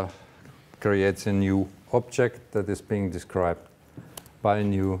that creates a new object that is being described by a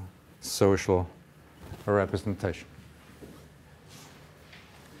new social representation.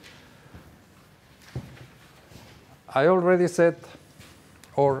 I already said,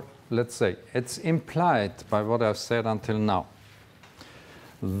 or let's say, it's implied by what I've said until now,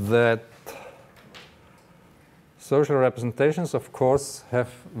 that social representations, of course, have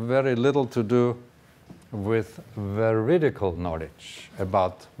very little to do with veridical knowledge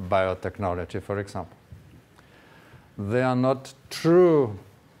about biotechnology, for example. They are not true,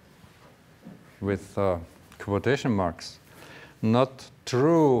 with quotation marks, not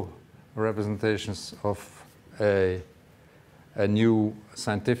true representations of a new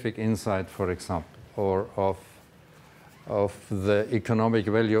scientific insight, for example, or of the economic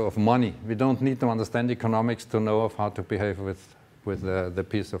value of money. We don't need to understand economics to know of how to behave with the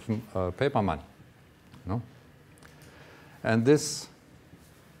piece of paper money. No? And this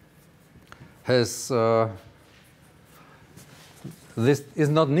has this is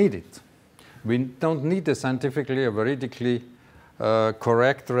not needed. We don't need a scientifically or veridically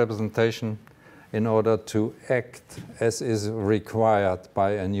correct representation in order to act as is required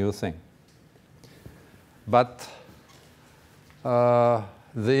by a new thing. But the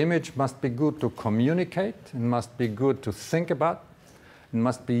image must be good to communicate, it must be good to think about, it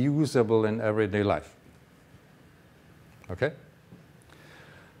must be usable in everyday life. Okay?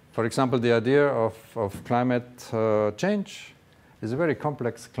 For example, the idea of climate change is a very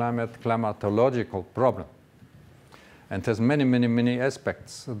complex climatological problem, and has many, many, many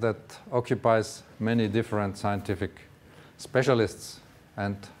aspects that occupies many different scientific specialists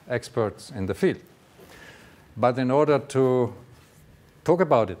and experts in the field. But in order to talk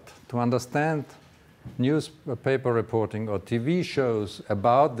about it, to understand newspaper reporting or TV shows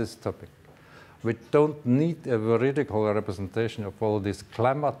about this topic, we don't need a veridical representation of all this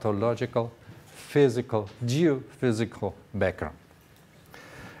climatological, physical, geophysical background.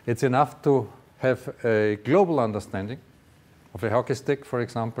 It's enough to have a global understanding of a hockey stick, for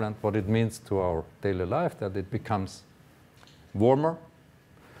example, and what it means to our daily life, that it becomes warmer,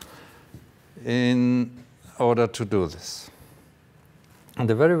 in order to do this. And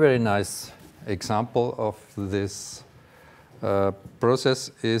a very, very nice example of this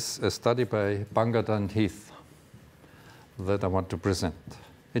process is a study by Bangert and Heath that I want to present.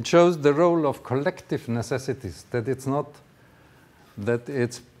 It shows the role of collective necessities, that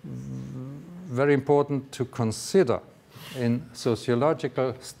it's very important to consider in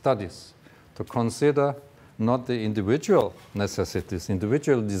sociological studies, to consider not the individual necessities,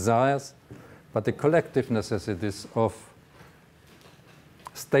 individual desires, but the collective necessities of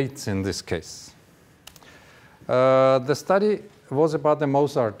states in this case. The study was about the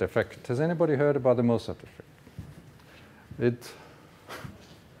Mozart effect. Has anybody heard about the Mozart effect?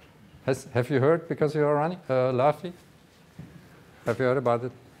 Have you heard because you are laughing? Have you heard about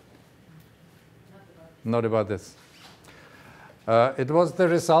it? Not about this. It was the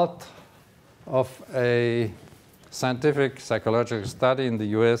result of a scientific psychological study in the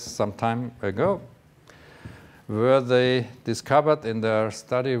US some time ago, where they discovered in their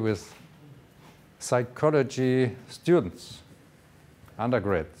study with psychology students,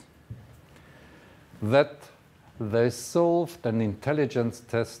 undergrads, that they solved an intelligence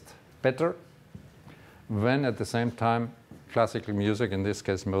test better when at the same time classical music, in this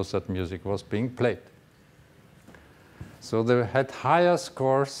case Mozart music, was being played. So they had higher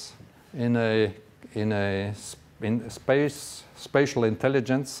scores in spatial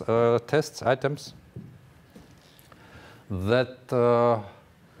intelligence tests, items, that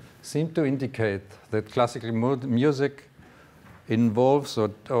seem to indicate that classical music involves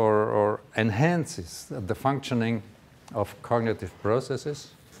or enhances the functioning of cognitive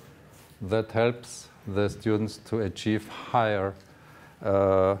processes that helps the students to achieve higher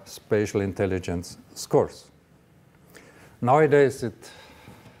spatial intelligence scores. Nowadays,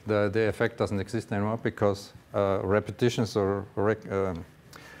 the effect doesn't exist anymore because repetitions or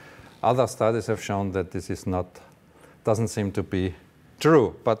other studies have shown that this doesn't seem to be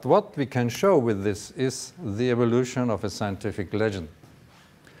true. But what we can show with this is the evolution of a scientific legend.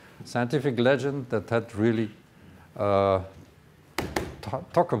 Scientific legend that had really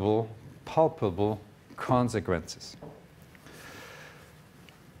talkable, palpable consequences.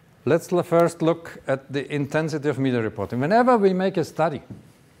 Let's first look at the intensity of media reporting. Whenever we make a study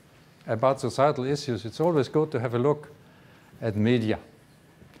about societal issues, it's always good to have a look at media.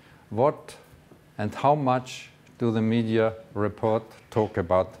 What and how much do the media talk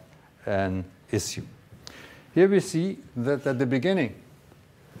about an issue? Here we see that at the beginning,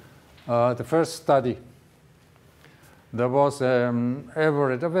 the first study, there was a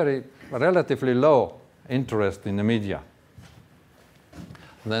very relatively low interest in the media.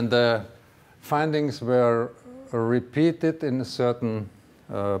 Then the findings were repeated in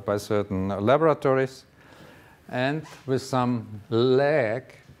by certain laboratories, and with some lag,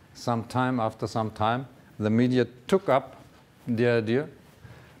 some time after some time, the media took up the idea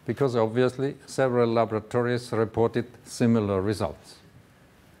because obviously several laboratories reported similar results.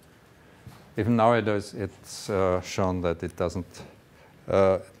 Even nowadays, it's shown that it doesn't,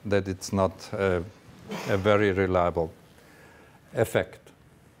 that it's not a very reliable effect.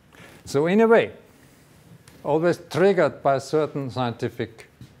 So in a way, always triggered by certain scientific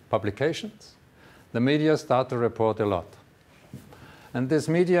publications, the media start to report a lot. And this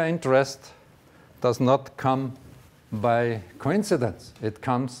media interest does not come by coincidence. It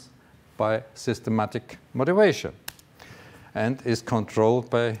comes by systematic motivation and is controlled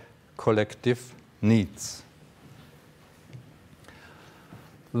by collective needs.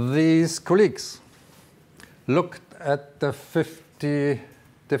 These colleagues looked at the 50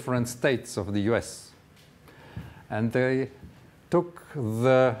 different states of the US, and they took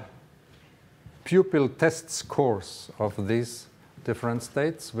the pupil test scores of these different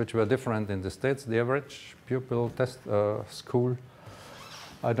states, which were different in the states. The average pupil test school,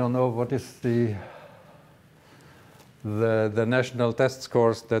 I don't know what is the national test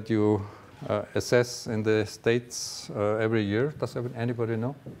scores that you assess in the states every year. Does anybody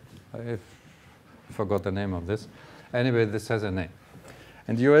know? I forgot the name of this. Anyway, this has a name.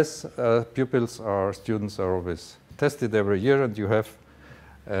 In the US, students are always tested every year, and you have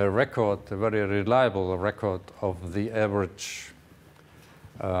a record, a very reliable record of the average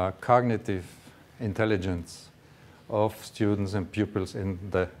cognitive intelligence of students and pupils in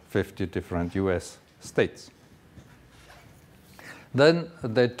the 50 different US states. Then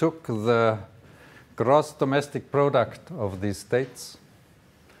they took the gross domestic product of these states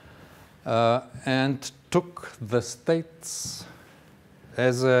and took the states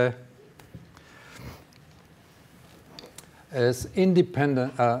as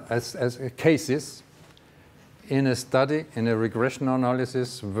independent, as cases in a study, in a regression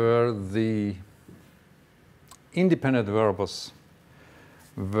analysis, where the independent variables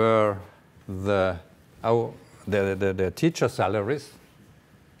were the teacher salaries.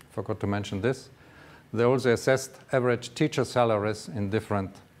 Forgot to mention this. They also assessed average teacher salaries in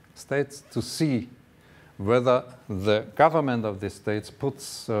different states to see whether the government of the states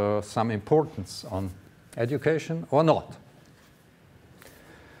puts some importance on education or not.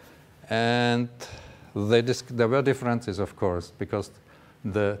 And there were differences, of course, because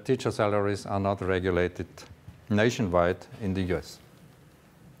the teacher salaries are not regulated nationwide in the US.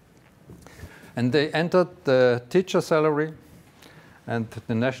 And they entered the teacher salary and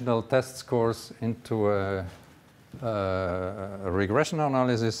the national test scores into a regression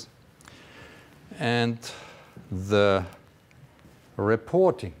analysis. And the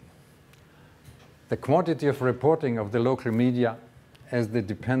reporting, the quantity of reporting of the local media as the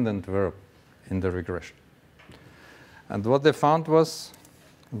dependent verb in the regression. And what they found was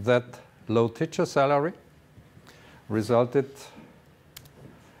that low teacher salary resulted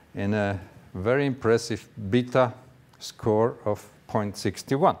in a very impressive beta score of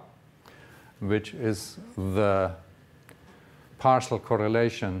 0.61, which is the partial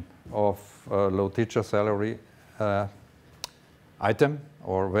correlation of low teacher salary item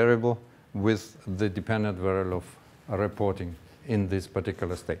or variable with the dependent variable of reporting in this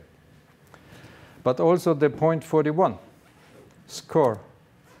particular state. But also the 0.41 score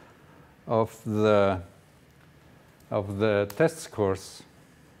of the test scores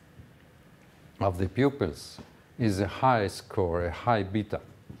of the pupils is a high score, a high beta.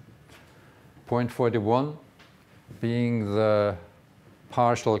 0.41 being the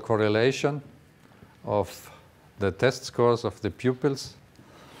partial correlation of the test scores of the pupils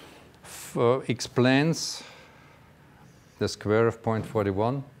explains the square of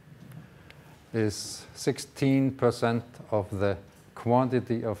 0.41 is 16% of the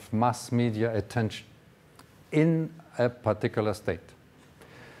quantity of mass media attention in a particular state.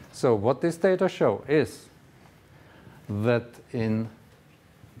 So what this data show is that in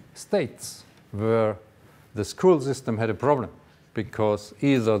states where the school system had a problem because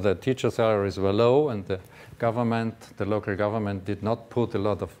either the teacher salaries were low and the local government did not put a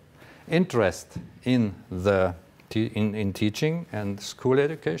lot of interest in in teaching and school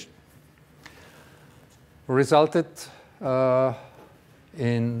education, resulted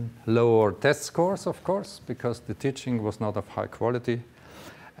in lower test scores, of course, because the teaching was not of high quality.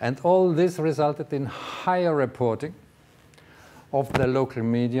 And all this resulted in higher reporting of the local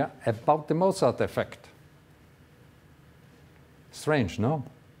media about the Mozart effect. Strange, no?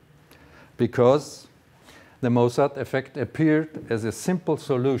 Because the Mozart effect appeared as a simple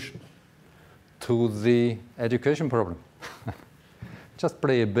solution to the education problem. Just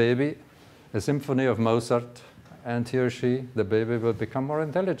play a baby, a symphony of Mozart, and he or she, the baby, will become more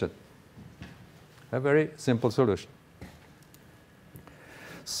intelligent. A very simple solution.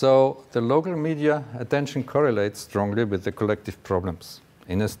 So the local media attention correlates strongly with the collective problems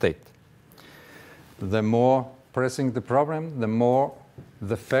in a state. The more pressing the problem, the more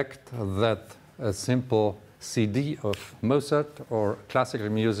the fact that a simple CD of Mozart or classical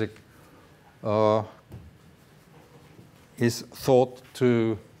music is thought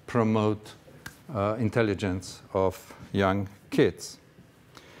to promote intelligence of young kids.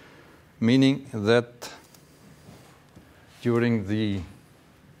 Meaning that during the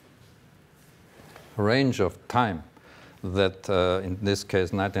range of time that, in this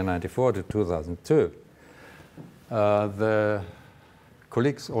case, 1994 to 2002, the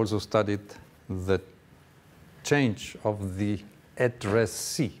colleagues also studied the change of the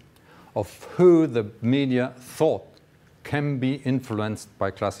addressee, of who the media thought can be influenced by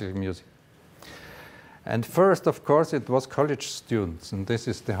classical music. And first, of course, it was college students, and this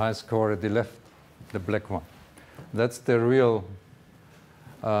is the high score at the left, the black one. That's the real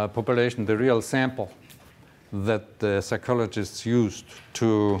population, the real sample that the psychologists used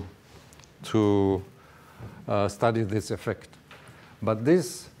to study this effect. But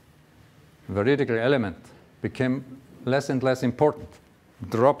this veridical element became less and less important,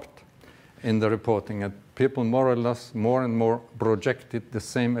 dropped in the reporting, and people more or less, more and more projected the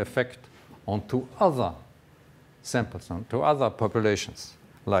same effect onto other samples, onto other populations.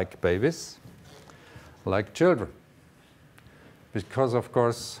 like babies, like children. Because, of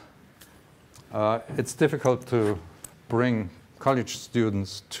course, it's difficult to bring college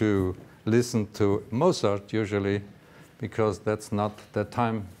students to listen to Mozart usually, because that's not the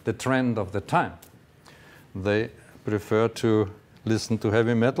trend of the time. They prefer to listen to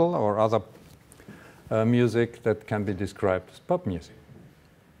heavy metal or other music that can be described as pop music.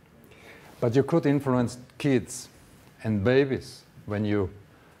 But you could influence kids and babies when you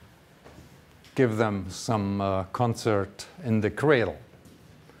give them some concert in the cradle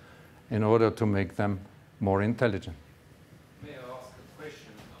in order to make them more intelligent. May I ask a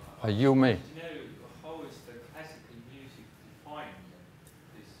question? You may. To know how is the classical music defined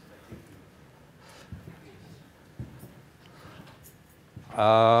in this particular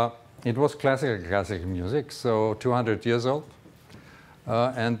case? It was classical music, so 200 years old,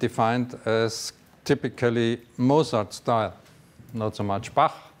 and defined as typically Mozart style, not so much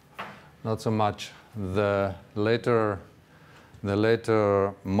Bach, not so much the later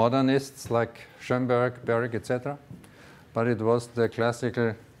modernists like Schoenberg, Berg, etc., but it was the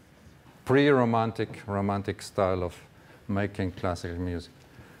classical romantic style of making classical music.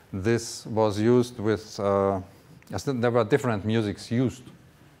 This was used with, there were different musics used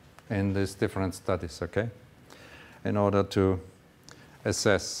in these different studies, okay, in order to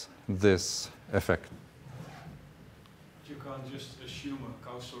assess this effect. You can't just assume a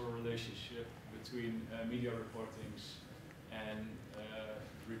causal relationship between media reportings and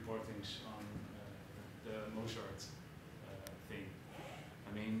reportings on the Mozart thing.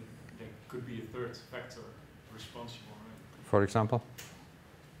 I mean, there could be a third factor responsible, right? For example?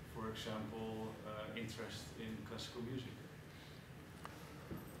 For example, interest in classical music.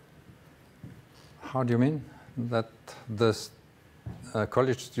 How do you mean? That the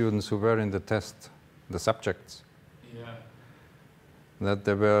college students who were in the test, the subjects, Yeah. that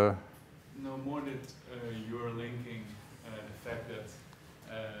they were... No, more that you're linking the fact that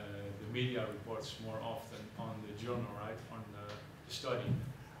the media reports more often on the journal, right, on the study.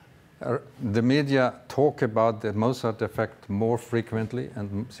 The media talk about the Mozart effect more frequently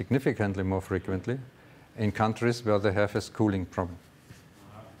and significantly more frequently in countries where they have a schooling problem.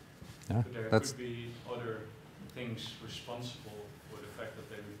 Yeah, But there could be other things responsible for the fact that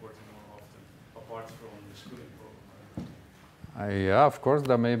they report more often, apart from the schooling problem. Right? Yeah, of course,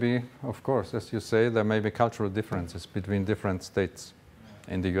 there may be, of course, as you say, there may be cultural differences between different states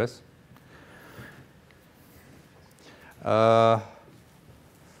in the US.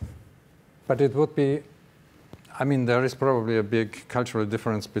 But it would be, I mean, there is probably a big cultural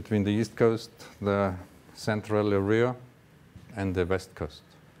difference between the East Coast, the central area, and the West Coast.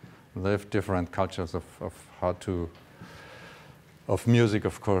 They have different cultures of how to, of music,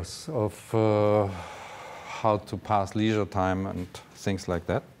 of course, of how to pass leisure time and things like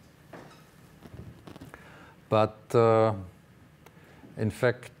that. But in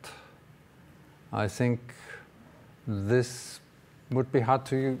fact, I think this would be hard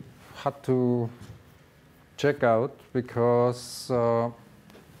to check out because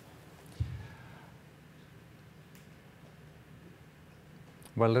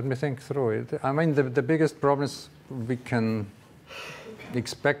well, let me think through it. I mean, the biggest problems we can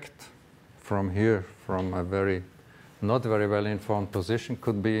expect from here, from a not very well-informed position,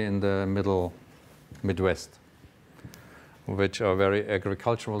 could be in the Midwest, which are very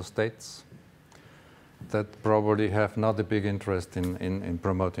agricultural states that probably have not a big interest in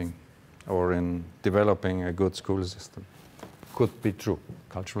promoting or in developing a good school system. Could be true,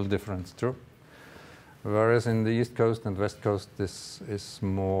 cultural difference, true. Whereas in the East Coast and West Coast, this is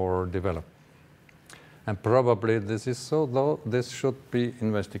more developed. And probably this is so, though this should be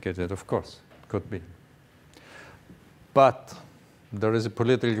investigated, of course, could be. But there is a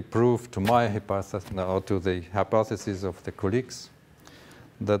political proof to my hypothesis, or to the hypothesis of the colleagues,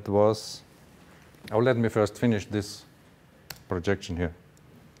 that was, let me first finish this projection here.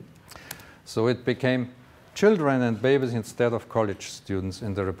 So it became children and babies instead of college students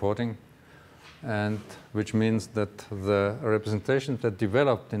in the reporting, and which means that the representation that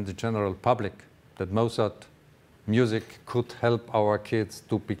developed in the general public, that Mozart music could help our kids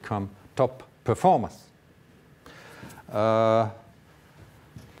to become top performers,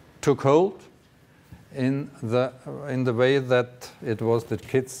 took hold in the way that it was the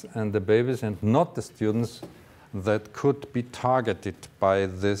kids and the babies and not the students that could be targeted by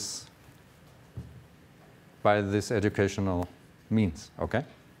this educational means, okay?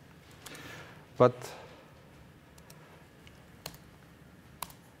 But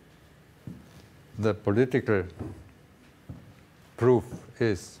the political proof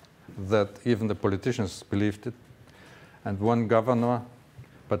is that even the politicians believed it, and one governor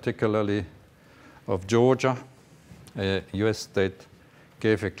particularly of Georgia, a US state,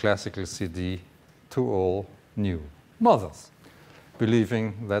 gave a classical CD to all new mothers,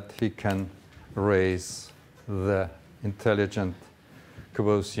 believing that he can raise the intelligent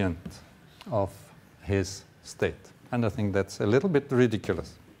quotient of his state. And I think that's a little bit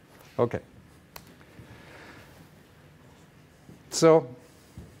ridiculous. Okay. So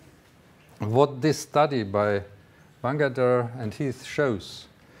what this study by Wagner and Heath shows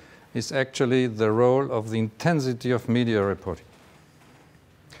is actually the role of the intensity of media reporting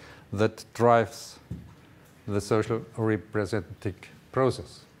that drives the social representative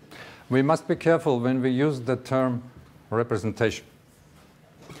process. We must be careful when we use the term representation.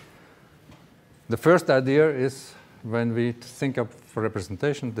 The first idea is, when we think of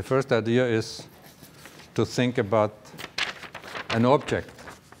representation, the first idea is to think about an object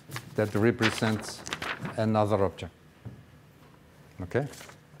that represents another object. Okay?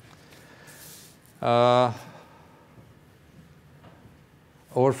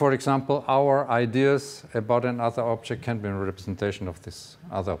 Or, for example, our ideas about another object can be a representation of this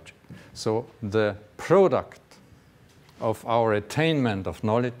other object. So the product of our attainment of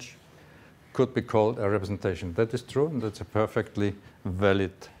knowledge could be called a representation. That is true, and that's a perfectly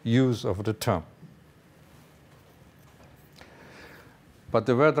valid use of the term. But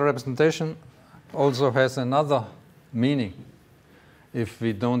the word representation also has another meaning if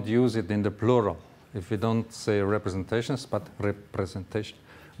we don't use it in the plural. If we don't say representations, but representation,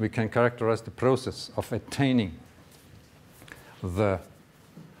 we can characterize the process of attaining the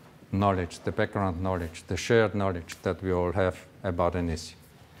knowledge, the background knowledge, the shared knowledge that we all have about an issue.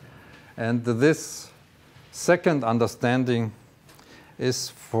 And this second understanding is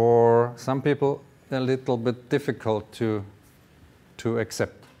for some people a little bit difficult to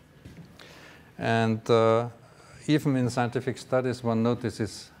accept. And even in scientific studies, one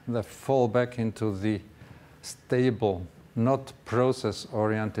notices the fall back into the stable, not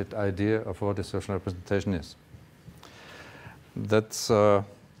process-oriented idea of what a social representation is. That's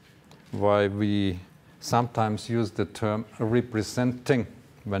why we sometimes use the term representing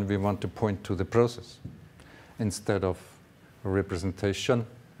when we want to point to the process, instead of representation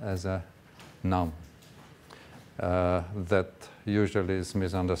as a noun. That usually is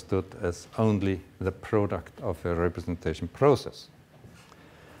misunderstood as only the product of a representation process.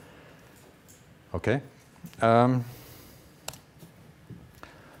 Okay?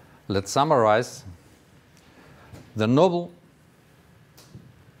 Let's summarize. The novel,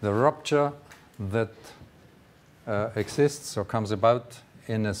 the rupture that exists or comes about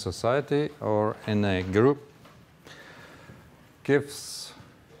in a society or in a group, gives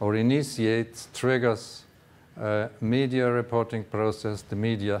or initiates, triggers a media reporting process, the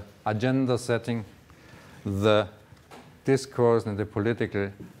media agenda setting, the discourse and the political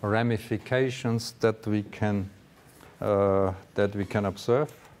ramifications that we can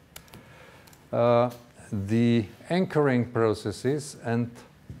observe, the anchoring processes, and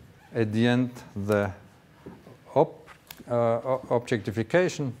at the end the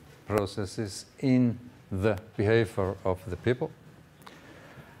objectification processes in the behavior of the people,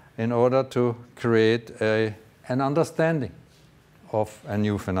 in order to create an understanding of a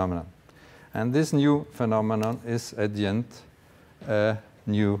new phenomenon. And this new phenomenon is, at the end, a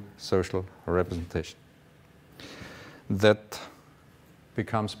new social representation that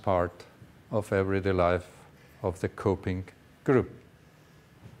becomes part of everyday life of the coping group.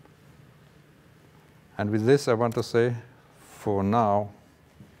 And with this, I want to say, for now,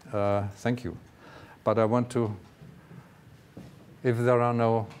 thank you. But I want to, if there are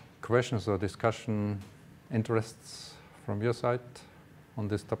no questions or discussion interests from your side on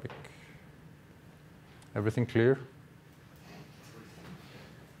this topic, everything clear?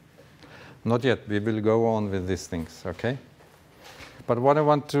 Not yet. We will go on with these things, okay? But what I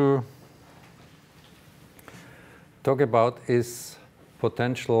want to talk about is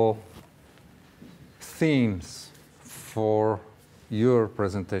potential themes for your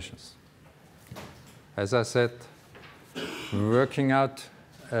presentations. As I said, working out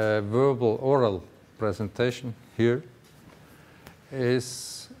a verbal oral presentation here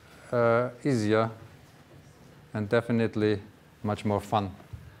is easier and definitely much more fun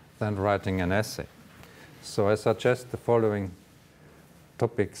than writing an essay. So I suggest the following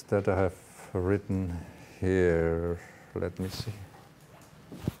topics that I have written here. Let me see.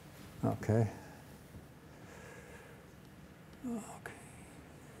 Okay.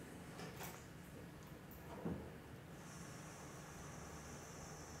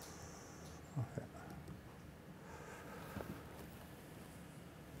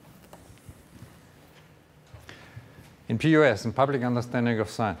 In PUS, in Public Understanding of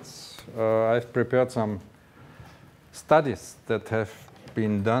Science, I've prepared some studies that have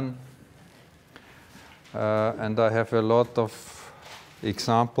been done, and I have a lot of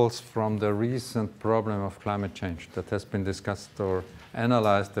examples from the recent problem of climate change that has been discussed or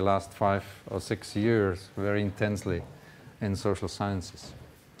analyzed the last 5 or 6 years very intensely in social sciences.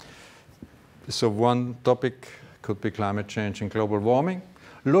 So one topic could be climate change and global warming,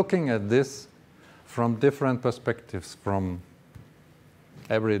 looking at this from different perspectives, from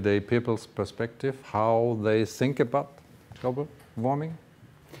everyday people's perspective, how they think about global warming,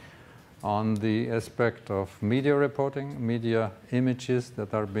 on the aspect of media reporting, media images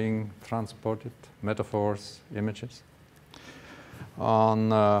that are being transported, metaphors, images,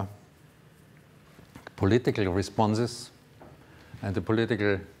 on political responses and the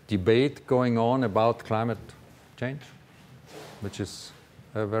political debate going on about climate change, which is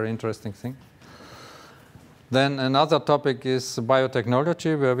a very interesting thing. Then another topic is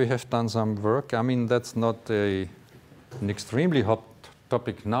biotechnology, where we have done some work. I mean, that's not an extremely hot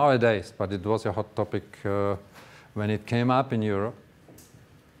topic nowadays, but it was a hot topic when it came up in Europe.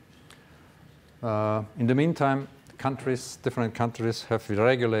 In the meantime, different countries have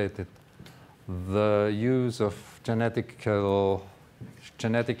regulated the use of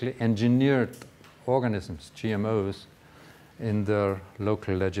genetically engineered organisms, GMOs, in their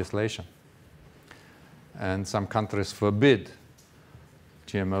local legislation. And some countries forbid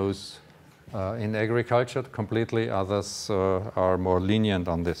GMOs in agriculture completely, others are more lenient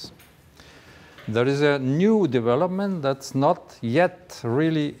on this. There is a new development that's not yet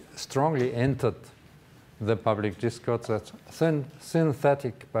really strongly entered the public discourse, that's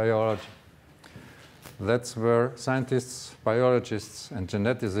synthetic biology. That's where scientists, biologists, and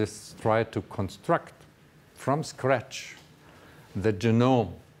geneticists try to construct from scratch the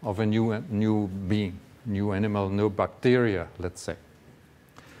genome of a new being, new animal, new bacteria, let's say.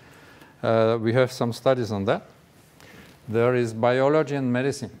 We have some studies on that. There is biology and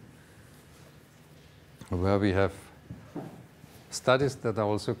medicine, where we have studies that are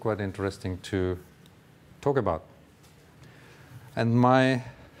also quite interesting to talk about. And my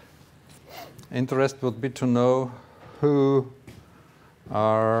interest would be to know who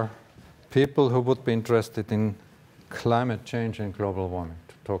are people who would be interested in climate change and global warming,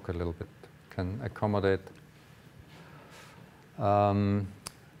 to talk a little bit, can accommodate 4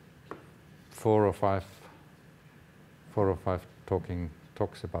 or 5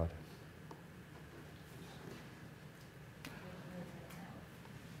 talks about it.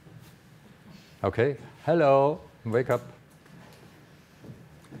 Okay, hello, wake up.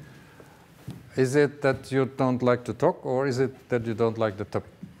 Is it that you don't like to talk, or is it that you don't like the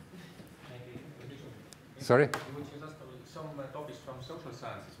topic? Sorry? You would use some topics from social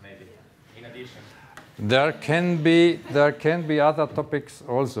sciences, maybe, in addition. There can be other topics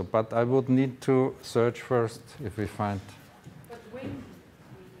also, but I would need to search first if we find. But when?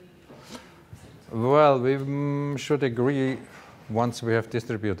 Well, we should agree once we have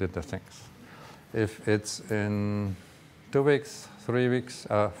distributed the things. If it's in 2 weeks, 3 weeks,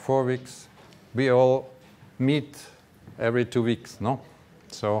 4 weeks, we all meet every 2 weeks, no?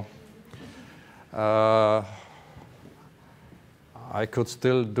 So I could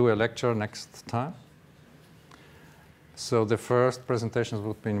still do a lecture next time. So the first presentations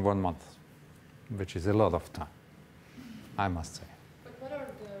would be in 1 month, which is a lot of time, I must say. But what are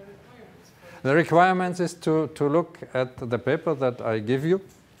the requirements for The requirements is to look at the paper that I give you,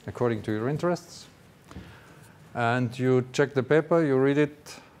 according to your interests. And you check the paper, you read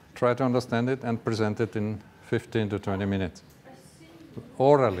it, try to understand it, and present it in 15 to 20 minutes.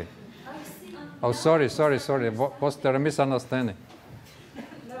 Orally. Oh, sorry. Was there a misunderstanding?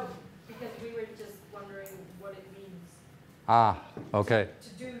 No, because we were just wondering what it means Ah, okay. to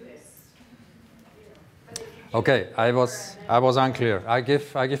do this. Okay, I was unclear. I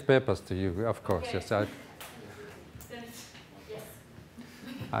give papers to you, of course. Okay. Yes,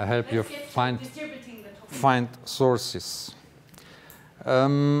 I help you find sources.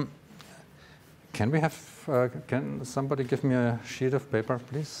 Can we have? Can somebody give me a sheet of paper,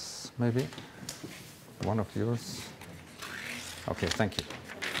 please? Maybe one of yours. Okay, thank you.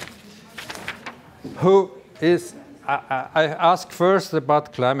 Who is? I ask first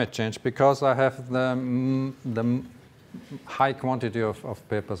about climate change because I have the high quantity of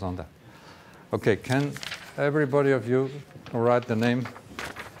papers on that. Okay, can everybody of you write the name?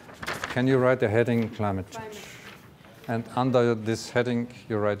 Can you write the heading climate change? And under this heading,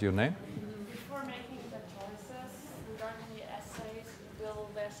 you write your name? Before making the choices regarding the essays, will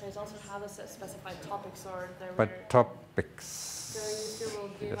the essays also have a specified topics or there But topics. So you still will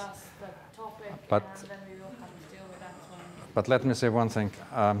give Yes. us the topic, But- and then we will have to deal with that one. But let me say one thing.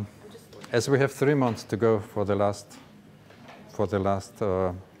 I'm just looking. As we have 3 months to go for the last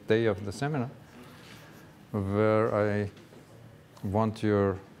day of the seminar, where I want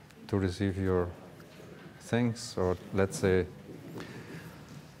you to receive your things, or let's say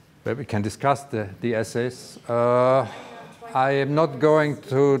where we can discuss the essays. I am not going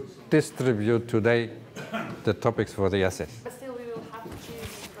to distribute today the topics for the essays. But still, we will have to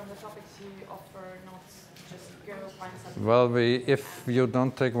choose from the topics you offer, not just go find something. Well, if you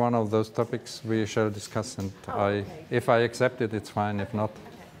don't take one of those topics, we shall discuss, and okay. if I accept it, it's fine. If not,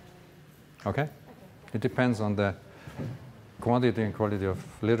 Okay. okay? It depends on the quantity and quality of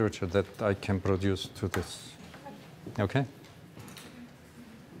literature that I can produce to this. Okay?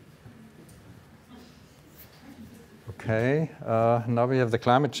 Okay, now we have the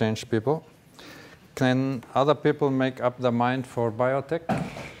climate change people. Can other people make up their mind for biotech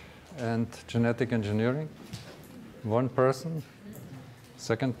and genetic engineering? One person,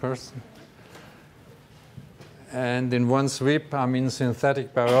 second person. And in one sweep, I mean,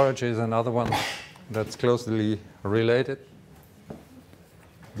 synthetic biology is another one that's closely related,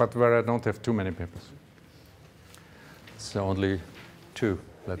 but where I don't have too many papers. So only 2,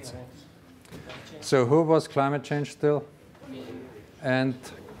 let's say. So who was climate change still? And,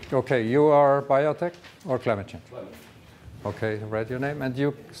 okay, you are biotech or climate change? Okay, write your name, and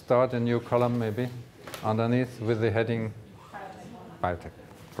you start a new column maybe underneath with the heading biotech.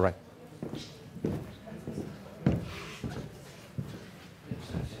 Right.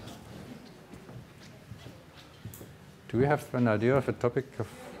 Do we have an idea of a topic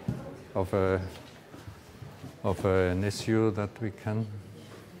of an issue that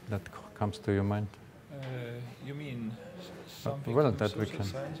comes to your mind? You mean something well, from that we social can.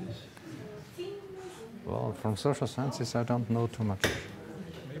 sciences? Well, from social sciences, I don't know too much.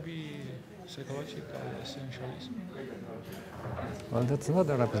 Maybe psychological essentialism? Well, that's not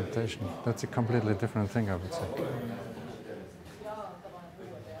a representation. That's a completely different thing, I would say.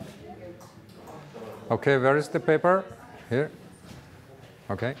 Okay, where is the paper? Here.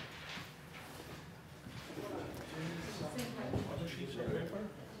 Okay.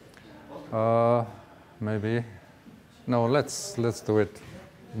 Maybe. No, let's do it.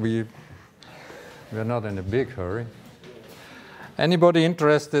 We're not in a big hurry. Anybody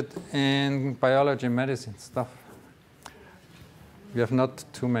interested in biology, medicine stuff? We have not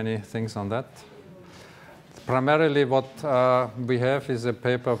too many things on that. Primarily what we have is a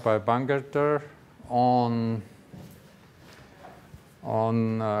paper by Bangerter on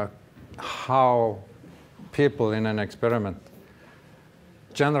how people in an experiment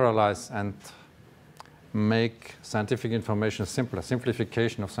generalize and make scientific information simpler,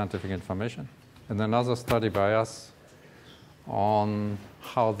 simplification of scientific information. And another study by us on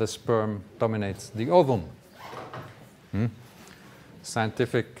how the sperm dominates the ovum.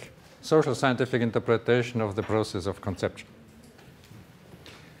 Social scientific interpretation of the process of conception.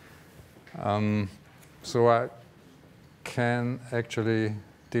 So I can actually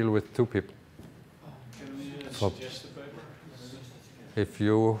deal with 2 people. Can we suggest a paper? If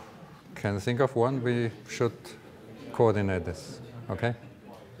you can think of one, we should coordinate this. Okay?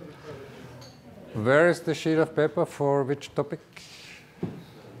 Where is the sheet of paper for which topic?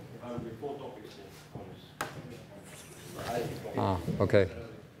 Ah, okay.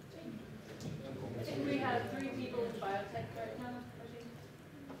 We have 3 people in biotech right now, I think.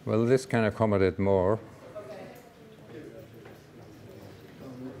 Well, this can accommodate more. Okay.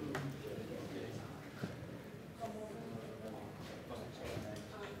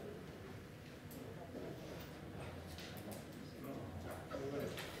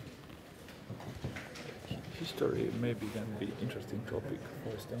 History maybe can be interesting topic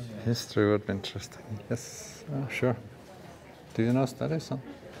for Estonia. History would be interesting. Yes, sure. Do you know studies on?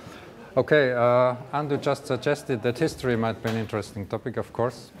 Okay, Andu just suggested that history might be an interesting topic, of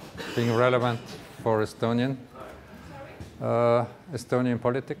course, being relevant for Estonian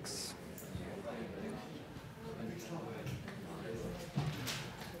politics.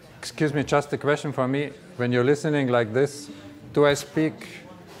 Excuse me, just a question for me. When you're listening like this, do I speak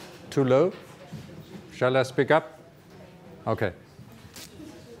too low? Shall I speak up? Okay.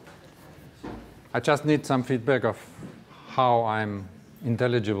 I just need some feedback of how I'm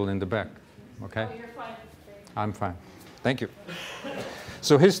intelligible in the back. Okay? Oh, you're fine. I'm fine. Thank you.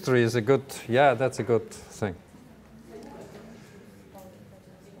 So history is a good, yeah, that's a good thing.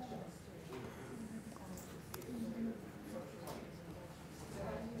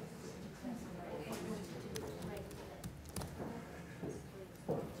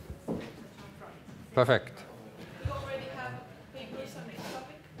 Perfect. You already have a paper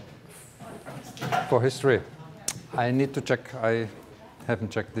for history. I need to check. I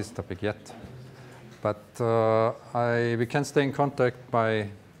haven't checked this topic yet. But we can stay in contact by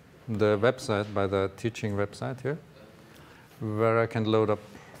the website, by the teaching website here, where I can load up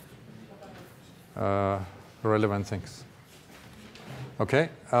relevant things. Okay.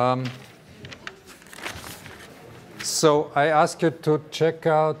 So I ask you to check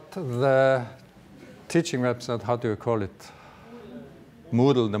out the teaching website. How do you call it?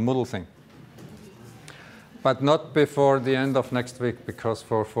 Moodle, the Moodle thing. But not before the end of next week, because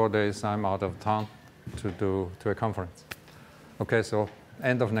for 4 days I'm out of town to a conference. Okay, so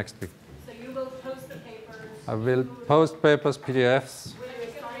end of next week. So you will post the papers? I will post papers, PDFs. Will you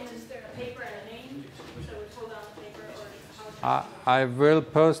assign a paper and a name? So we pull down the paper, or how? I will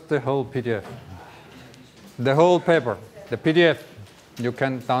post the whole PDF. The whole paper, the PDF. You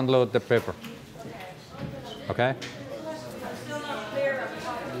can download the paper. Okay?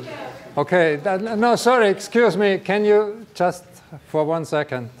 Okay, no, sorry, excuse me. Can you just, for 1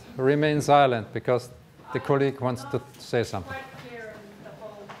 second, remain silent, because the colleague wants to say something. Quite clear on the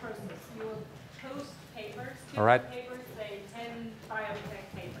whole process. You will post papers, All right. papers, say 10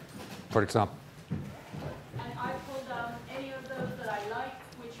 biotech papers. For example. And I pull down any of those that I like,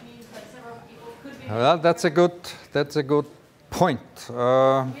 which means that several people could be... Well, that's a good point. Will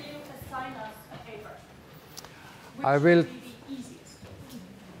you assign us a paper? Which I will. would be the easiest?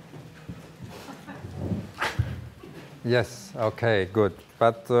 Yes, okay, good.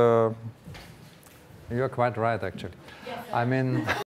 But you're quite right, actually. Yes, I mean...